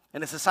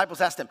 And his disciples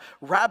asked him,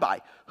 Rabbi,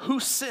 who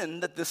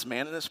sinned that this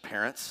man and his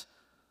parents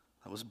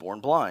was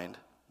born blind?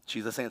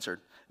 Jesus answered,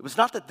 it was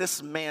not that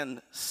this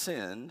man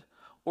sinned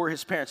or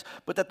his parents,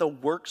 but that the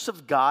works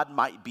of God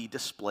might be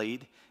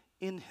displayed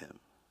in him.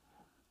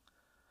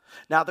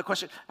 Now the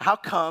question, how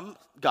come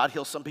God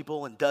heals some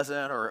people and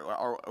doesn't, or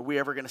are we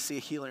ever going to see a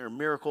healing or a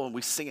miracle and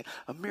we sing it?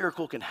 A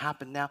miracle can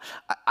happen now.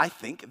 I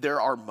think there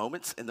are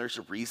moments and there's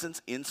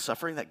reasons in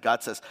suffering that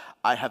God says,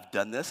 I have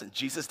done this. And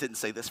Jesus didn't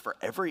say this for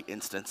every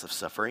instance of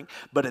suffering,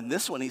 but in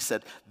this one he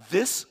said,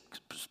 this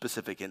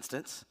specific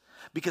instance,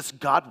 because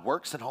God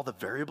works in all the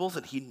variables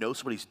and he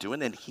knows what he's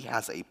doing and he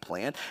has a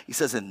plan. He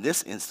says in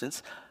this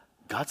instance,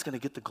 God's going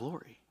to get the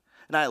glory.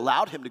 And I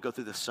allowed him to go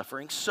through this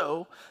suffering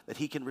so that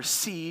he can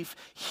receive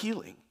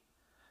healing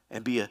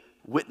and be a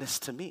witness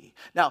to me.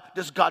 Now,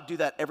 does God do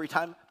that every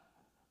time?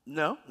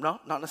 No,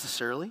 not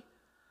necessarily.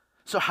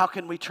 So how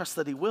can we trust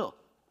that he will?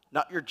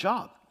 Not your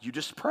job. You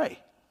just pray.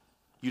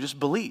 You just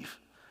believe.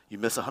 You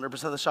miss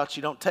 100% of the shots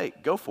you don't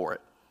take. Go for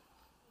it.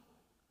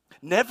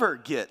 Never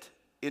get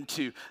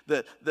into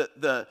the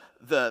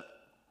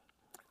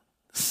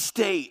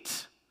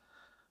state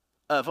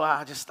of, well,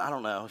 I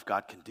don't know if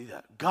God can do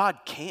that. God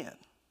can.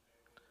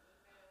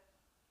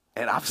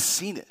 And I've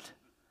seen it.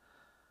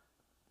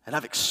 And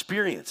I've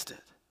experienced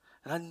it.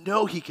 And I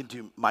know he can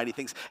do mighty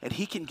things. And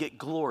he can get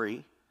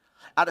glory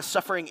out of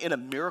suffering in a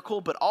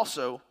miracle, but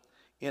also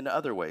in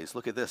other ways.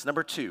 Look at this.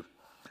 Number 2,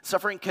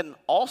 suffering can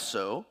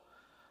also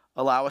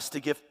allow us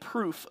to give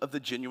proof of the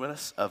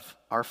genuineness of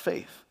our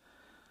faith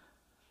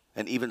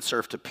and even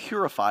serve to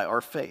purify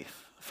our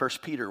faith. 1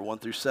 Peter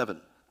 1-7.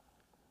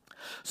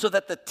 So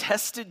that the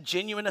tested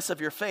genuineness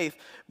of your faith,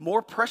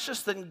 more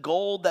precious than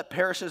gold that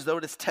perishes though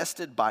it is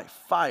tested by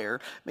fire,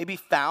 may be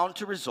found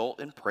to result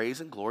in praise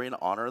and glory and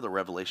honor of the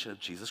revelation of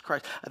Jesus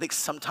Christ. I think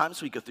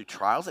sometimes we go through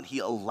trials and he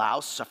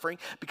allows suffering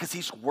because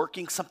he's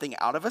working something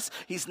out of us.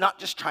 He's not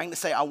just trying to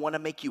say, I want to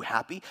make you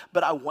happy,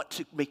 but I want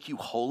to make you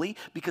holy,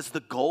 because the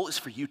goal is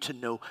for you to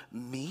know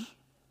me.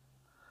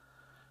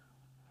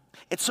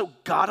 And so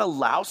God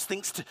allows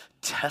things to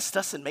test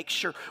us and make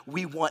sure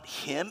we want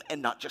him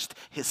and not just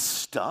his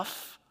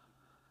stuff,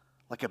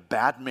 like a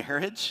bad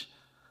marriage,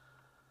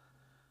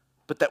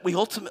 but that we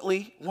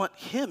ultimately want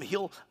him.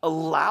 He'll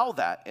allow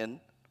that, and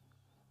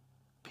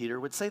Peter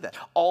would say that.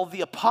 All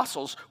the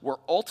apostles were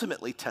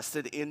ultimately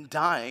tested in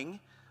dying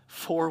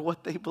for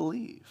what they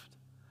believed.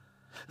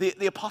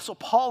 The apostle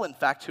Paul, in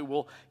fact, who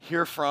we'll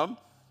hear from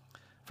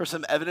for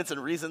some evidence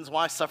and reasons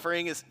why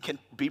suffering can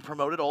be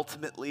promoted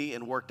ultimately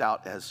and worked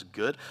out as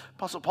good.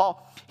 Apostle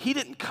Paul, he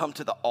didn't come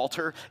to the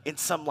altar in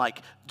some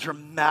like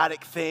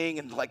dramatic thing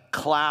and like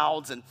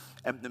clouds and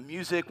the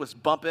music was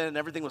bumping and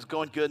everything was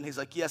going good. And he's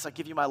like, yes, I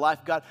give you my life,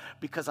 God,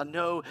 because I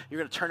know you're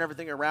going to turn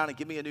everything around and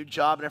give me a new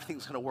job and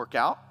everything's going to work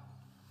out.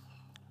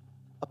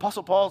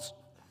 Apostle Paul's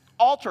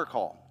altar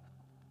call,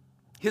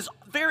 his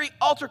very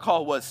altar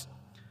call was,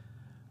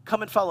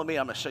 come and follow me.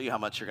 I'm going to show you how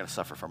much you're going to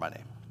suffer for my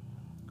name.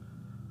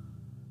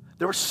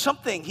 There was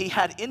something he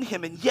had in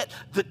him, and yet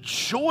the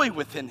joy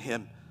within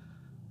him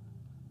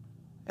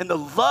and the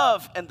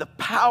love and the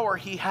power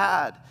he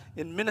had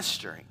in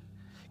ministering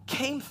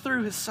came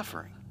through his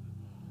suffering.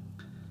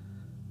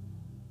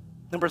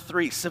 Number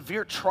 3,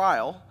 severe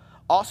trial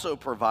also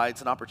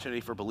provides an opportunity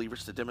for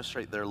believers to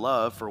demonstrate their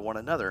love for one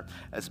another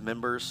as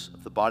members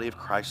of the body of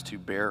Christ who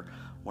bear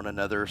one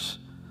another's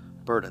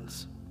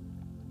burdens.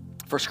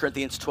 1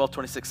 Corinthians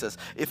 12:26 says,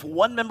 if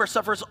one member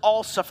suffers,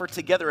 all suffer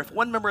together. If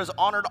one member is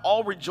honored,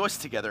 all rejoice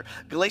together.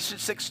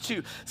 Galatians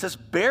 6:2 says,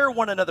 bear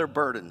one another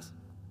burdens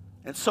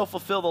and so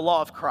fulfill the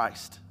law of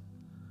Christ.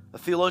 The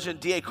theologian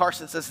D.A.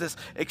 Carson says this,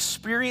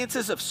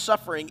 experiences of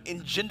suffering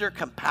engender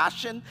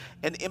compassion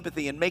and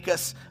empathy and make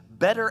us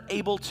better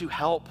able to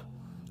help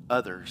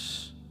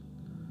others.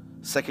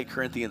 2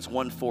 Corinthians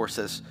 1:4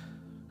 says,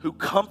 who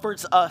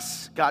comforts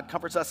us, God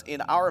comforts us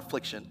in our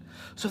affliction,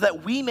 so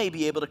that we may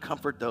be able to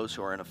comfort those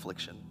who are in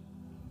affliction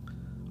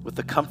with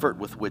the comfort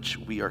with which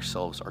we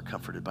ourselves are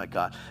comforted by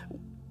God.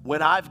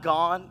 When I've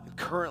gone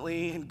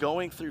currently and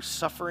going through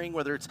suffering,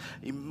 whether it's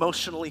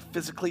emotionally,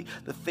 physically,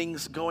 the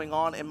things going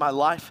on in my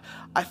life,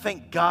 I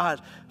thank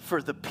God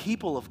for the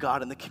people of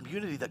God and the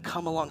community that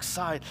come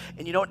alongside.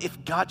 And you know what?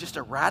 If God just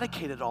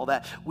eradicated all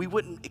that, we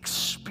wouldn't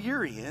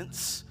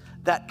experience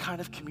that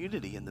kind of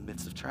community in the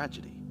midst of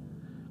tragedy.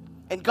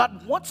 And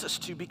God wants us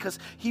to, because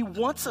he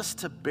wants us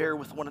to bear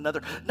with one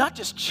another, not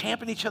just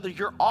champion each other,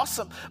 you're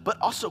awesome, but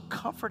also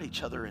comfort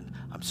each other, and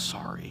I'm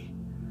sorry,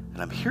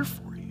 and I'm here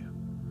for you.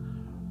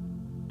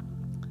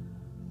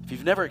 If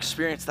you've never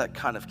experienced that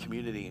kind of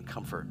community and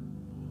comfort,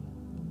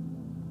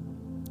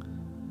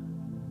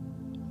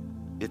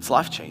 it's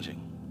life-changing.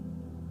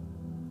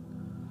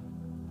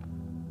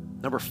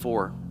 Number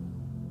 4,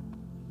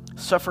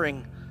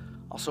 suffering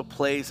also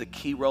plays a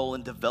key role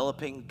in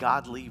developing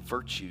godly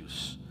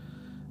virtues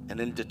and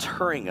in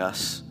deterring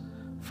us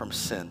from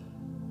sin.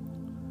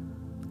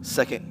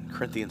 2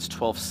 Corinthians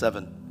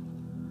 12:7,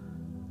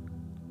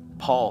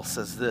 Paul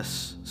says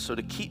this, so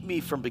to keep me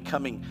from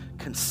becoming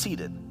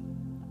conceited,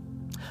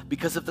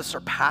 because of the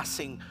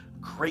surpassing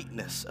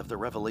greatness of the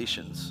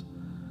revelations,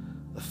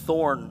 the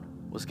thorn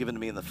was given to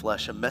me in the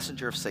flesh, a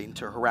messenger of Satan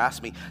to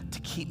harass me, to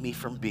keep me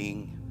from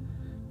being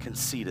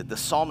conceited. The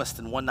psalmist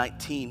in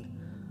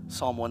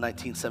Psalm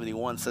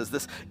 119:71 says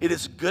this, it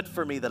is good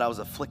for me that I was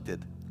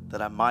afflicted,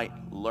 that I might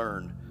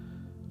learn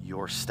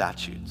your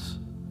statutes.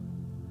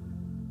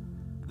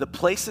 The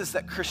places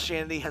that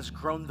Christianity has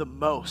grown the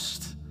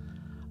most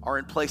are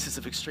in places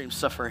of extreme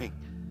suffering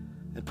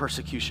and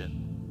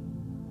persecution.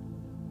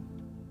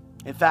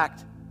 In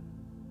fact,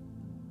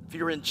 if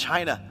you're in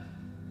China,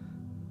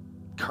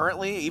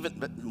 currently, even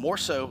but more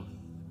so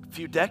a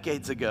few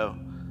decades ago,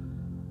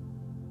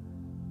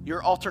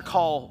 your altar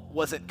call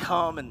wasn't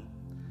come and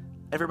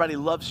everybody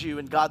loves you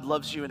and God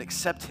loves you and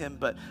accept him,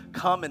 but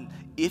come, and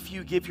if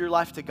you give your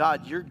life to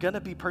God, you're going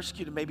to be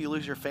persecuted, maybe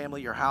lose your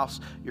family, your house,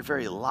 your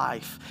very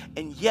life.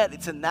 And yet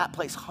it's in that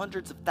place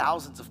hundreds of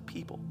thousands of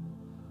people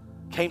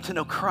came to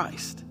know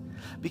Christ.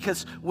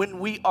 Because when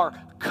we are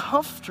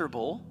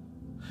comfortable,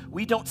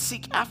 we don't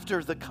seek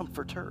after the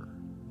comforter.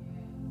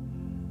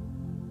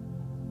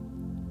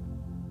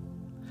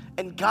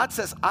 And God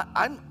says,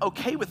 I'm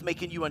okay with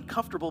making you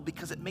uncomfortable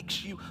because it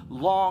makes you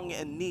long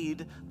and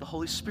need the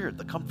Holy Spirit,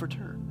 the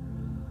comforter.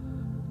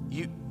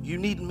 You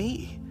need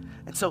me.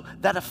 And so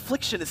that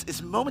affliction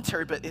is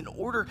momentary, but in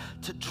order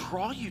to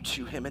draw you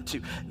to him and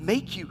to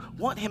make you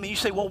want him. And you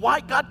say, well, why?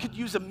 God could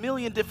use a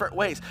million different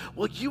ways.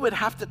 Well, you would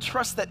have to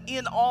trust that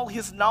in all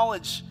his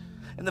knowledge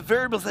and the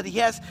variables that he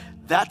has,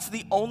 that's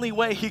the only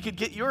way he could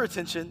get your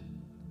attention.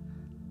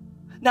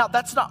 Now,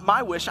 that's not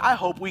my wish. I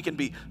hope we can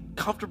be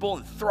comfortable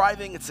and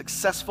thriving and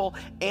successful,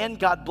 and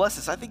God bless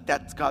us. I think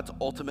that's God's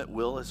ultimate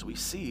will, as we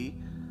see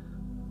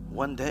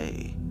one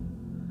day.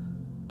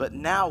 But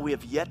now we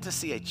have yet to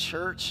see a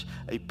church,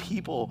 a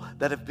people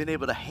that have been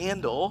able to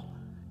handle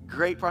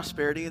great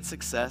prosperity and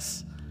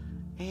success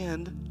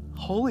and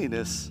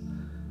holiness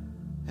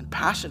and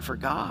passion for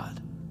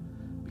God.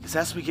 Because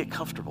as we get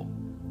comfortable,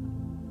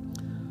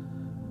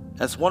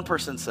 as one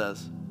person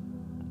says,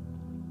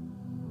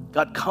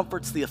 God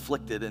comforts the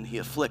afflicted and he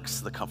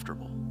afflicts the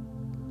comfortable.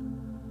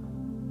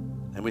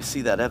 And we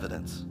see that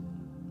evidence.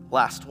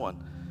 Last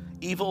one,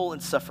 evil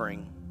and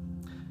suffering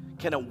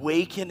can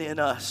awaken in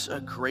us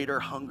a greater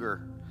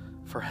hunger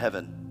for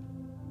heaven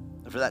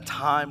and for that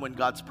time when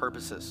God's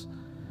purposes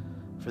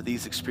for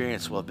these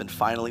experiences will have been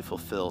finally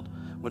fulfilled,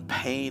 when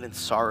pain and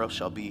sorrow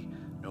shall be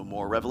no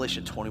more.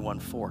 Revelation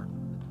 21:4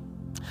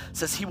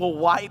 says he will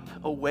wipe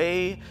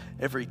away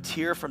every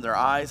tear from their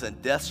eyes,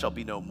 and death shall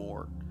be no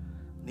more.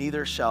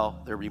 Neither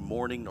shall there be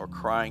mourning, nor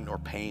crying, nor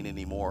pain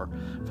anymore,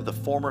 for the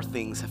former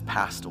things have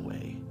passed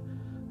away.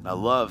 And I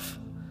love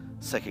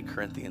 2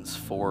 Corinthians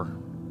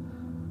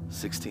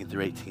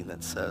 4:16-18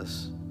 that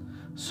says,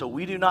 so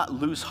we do not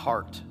lose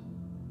heart.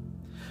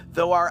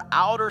 Though our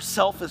outer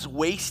self is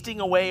wasting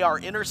away, our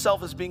inner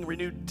self is being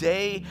renewed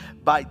day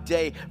by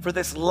day. For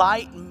this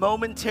light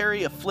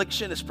momentary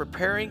affliction is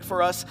preparing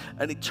for us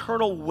an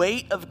eternal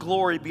weight of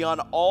glory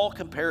beyond all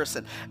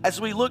comparison, as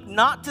we look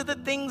not to the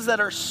things that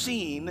are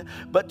seen,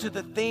 but to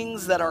the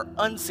things that are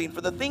unseen.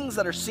 For the things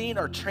that are seen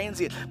are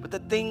transient, but the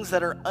things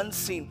that are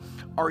unseen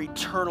are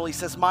eternal. He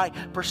says, my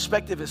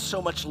perspective is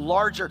so much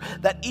larger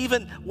that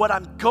even what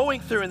I'm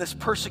going through in this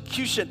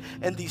persecution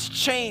and these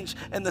change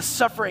and the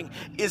suffering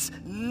is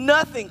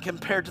nothing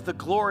compared to the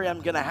glory I'm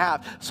going to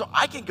have. So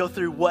I can go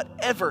through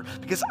whatever,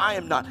 because I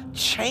am not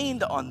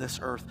chained on this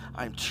earth.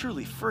 I am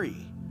truly free.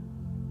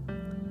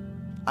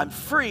 I'm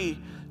free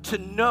to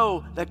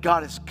know that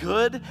God is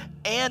good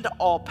and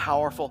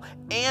all-powerful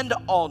and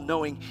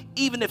all-knowing,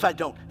 even if I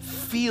don't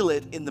feel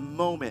it in the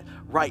moment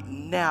right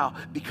now,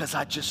 because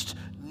I just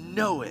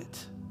know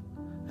it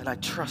and I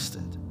trust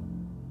it.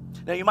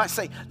 Now you might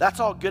say, that's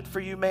all good for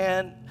you,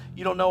 man.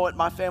 You don't know what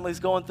my family's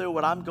going through,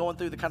 what I'm going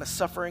through, the kind of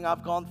suffering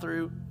I've gone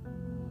through.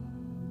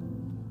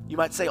 You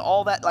might say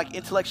all that, like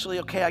intellectually,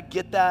 okay, I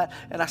get that,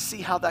 and I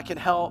see how that can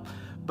help,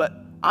 but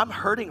I'm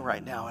hurting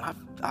right now, and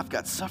I've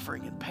got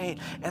suffering and pain.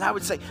 And I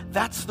would say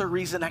that's the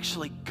reason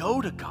actually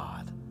go to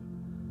God,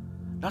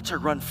 not to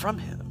run from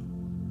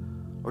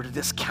him or to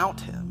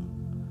discount him.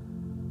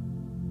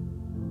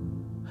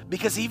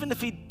 Because even if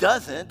he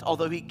doesn't,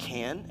 although he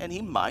can and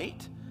he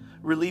might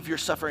relieve your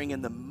suffering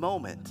in the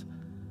moment,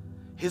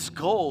 his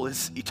goal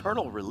is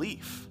eternal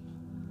relief.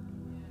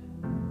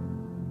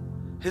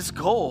 His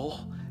goal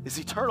is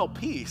eternal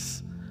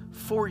peace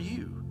for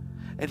you.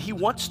 And he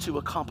wants to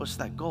accomplish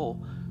that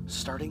goal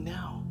starting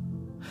now.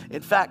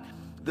 In fact,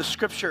 the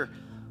scripture,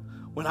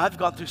 when I've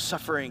gone through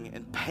suffering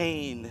and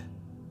pain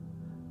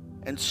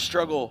and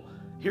struggle,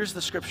 here's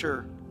the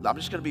scripture. I'm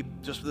just going to be,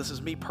 this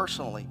is me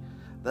personally,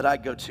 that I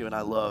go to and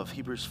I love.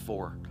 Hebrews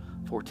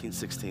 4:14,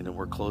 16, and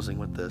we're closing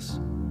with this.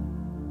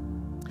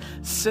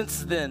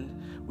 Since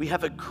then, we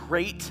have a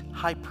great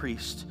high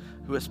priest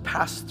who has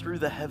passed through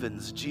the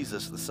heavens,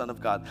 Jesus, the Son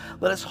of God.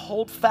 Let us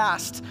hold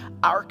fast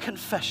our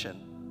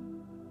confession.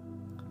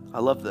 I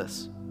love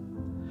this.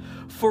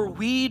 For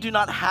we do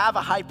not have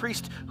a high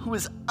priest who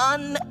is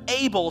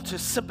unable to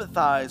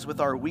sympathize with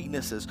our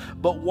weaknesses,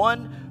 but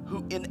one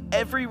who in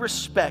every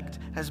respect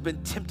has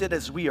been tempted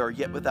as we are,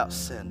 yet without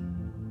sin.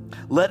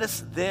 Let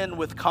us then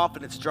with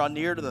confidence draw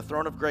near to the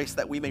throne of grace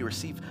that we may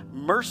receive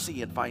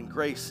mercy and find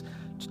grace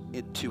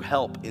to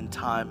help in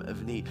time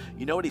of need.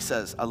 You know what he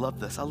says? I love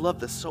this. I love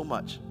this so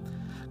much.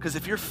 Because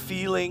if you're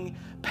feeling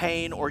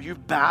pain or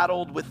you've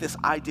battled with this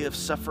idea of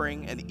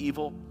suffering and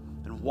evil,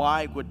 and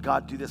why would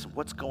God do this?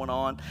 What's going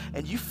on?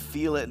 And you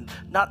feel it, and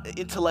not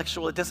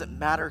intellectual, it doesn't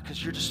matter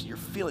because you're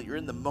feeling it, you're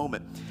in the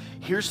moment.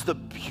 Here's the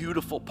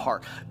beautiful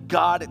part.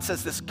 God, it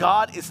says this,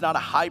 God is not a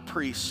high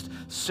priest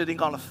sitting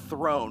on a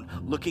throne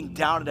looking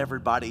down at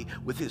everybody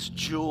with his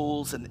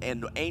jewels and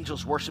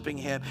angels worshiping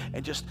him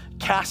and just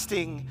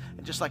casting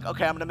and just like,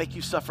 okay, I'm gonna make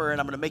you suffer and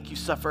I'm gonna make you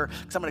suffer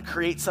because I'm gonna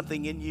create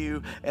something in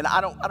you and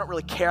I don't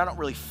really care, I don't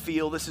really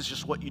feel, this is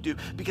just what you do.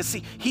 Because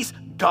see, he's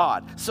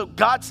God. So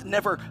God's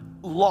never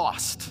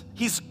lost.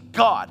 He's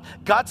God.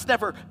 God's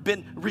never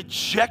been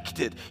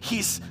rejected.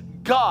 He's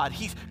God.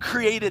 He's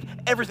created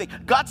everything.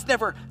 God's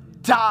never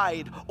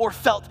died or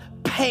felt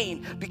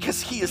pain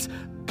because he is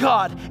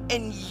God.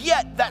 And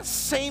yet that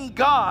same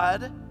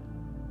God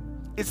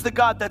is the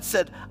God that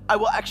said, I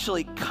will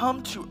actually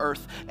come to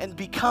earth and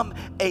become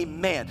a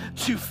man,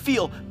 to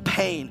feel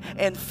pain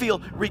and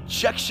feel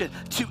rejection,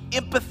 to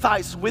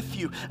empathize with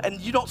you. And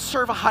you don't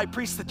serve a high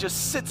priest that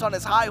just sits on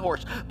his high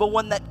horse, but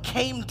one that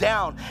came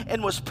down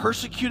and was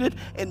persecuted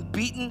and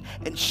beaten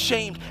and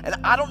shamed. And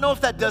I don't know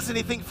if that does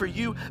anything for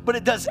you, but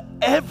it does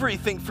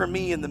everything for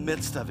me in the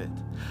midst of it.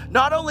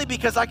 Not only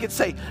because I could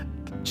say,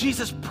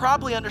 Jesus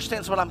probably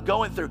understands what I'm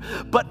going through,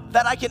 but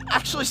that I can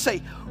actually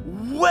say,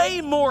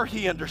 way more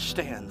he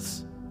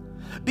understands.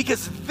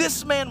 Because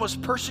this man was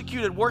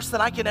persecuted worse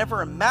than I can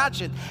ever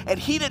imagine, and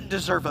he didn't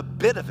deserve a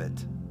bit of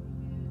it.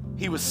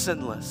 He was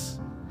sinless.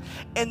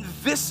 And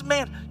this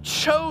man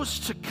chose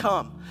to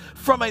come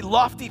from a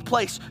lofty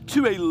place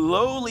to a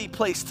lowly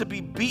place to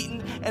be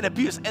beaten and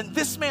abused. And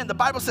this man, the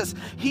Bible says,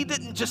 he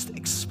didn't just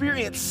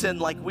experience sin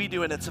like we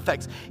do in its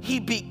effects. He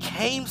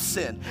became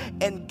sin,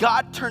 and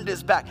God turned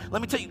his back.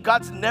 Let me tell you,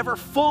 God's never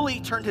fully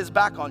turned his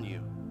back on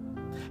you.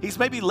 He's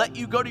maybe let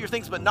you go to your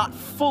things, but not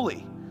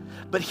fully.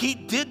 But he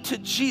did to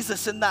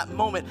Jesus in that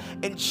moment,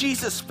 and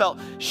Jesus felt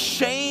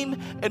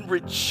shame and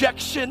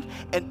rejection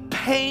and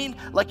pain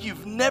like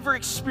you've never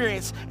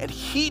experienced, and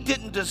he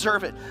didn't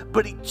deserve it,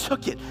 but he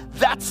took it.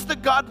 That's the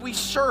God we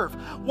serve,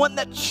 one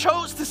that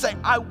chose to say,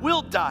 I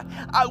will die,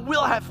 I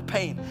will have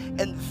pain,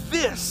 and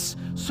this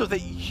so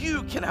that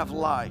you can have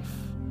life.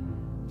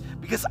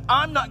 Because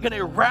I'm not going to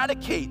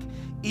eradicate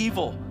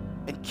evil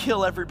and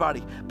kill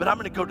everybody, but I'm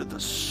going to go to the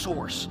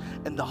source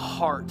and the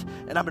heart,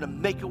 and I'm going to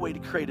make a way to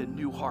create a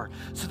new heart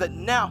so that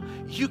now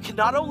you can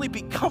not only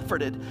be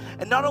comforted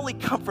and not only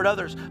comfort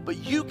others, but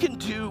you can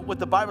do what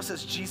the Bible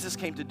says Jesus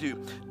came to do,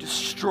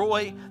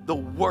 destroy the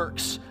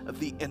works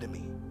of the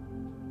enemy.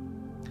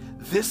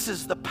 This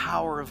is the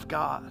power of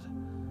God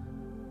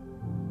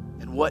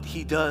and what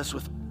he does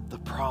with the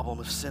problem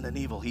of sin and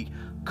evil. He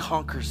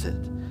conquers it.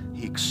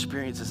 He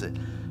experiences it.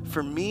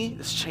 For me,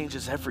 this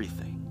changes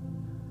everything.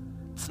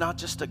 It's not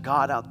just a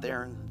God out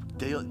there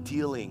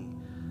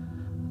dealing,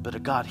 but a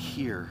God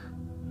here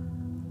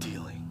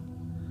dealing.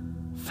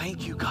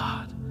 Thank you,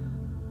 God.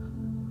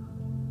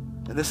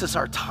 And this is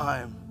our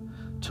time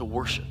to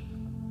worship.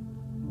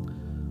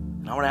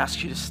 And I want to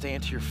ask you to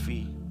stand to your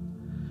feet.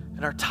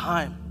 In our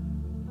time,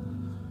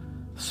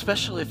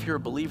 especially if you're a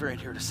believer in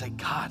here, to say,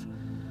 God,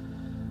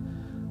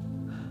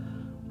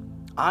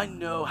 I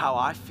know how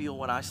I feel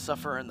when I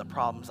suffer and the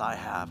problems I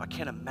have. I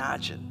can't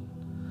imagine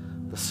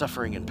the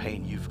suffering and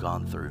pain you've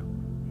gone through.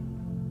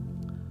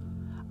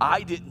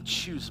 I didn't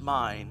choose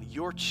mine.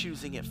 You're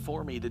choosing it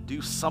for me to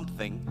do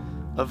something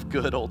of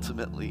good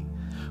ultimately.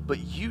 But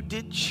you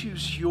did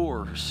choose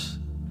yours.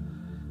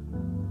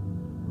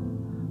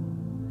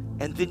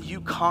 And then you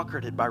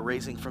conquered it by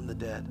raising from the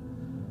dead.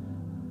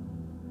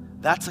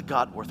 That's a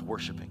God worth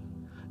worshiping.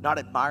 Not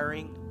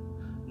admiring,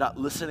 not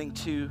listening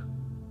to,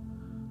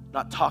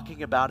 not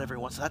talking about every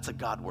once. That's a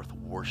God worth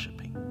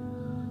worshiping.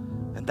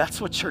 And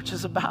that's what church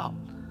is about.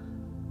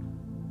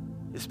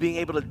 Is being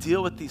able to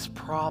deal with these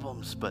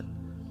problems, but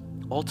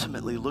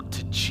ultimately look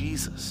to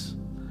Jesus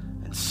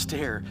and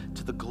stare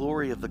to the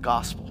glory of the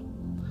gospel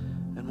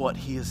and what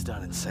he has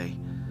done and say,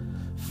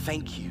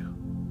 thank you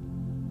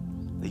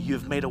that you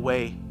have made a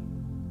way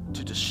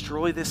to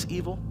destroy this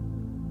evil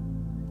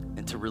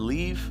and to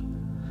relieve,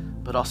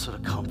 but also to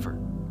comfort.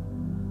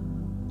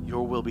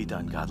 Your will be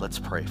done, God. Let's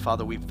pray.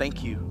 Father, we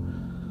thank you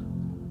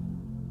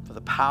for the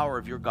power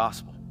of your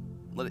gospel.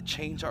 Let it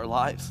change our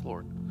lives,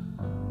 Lord.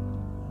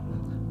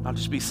 Not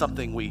just be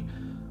something we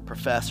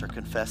profess or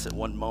confess at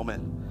one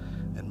moment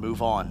and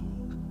move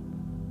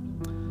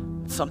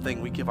on. It's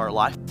something we give our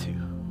life to.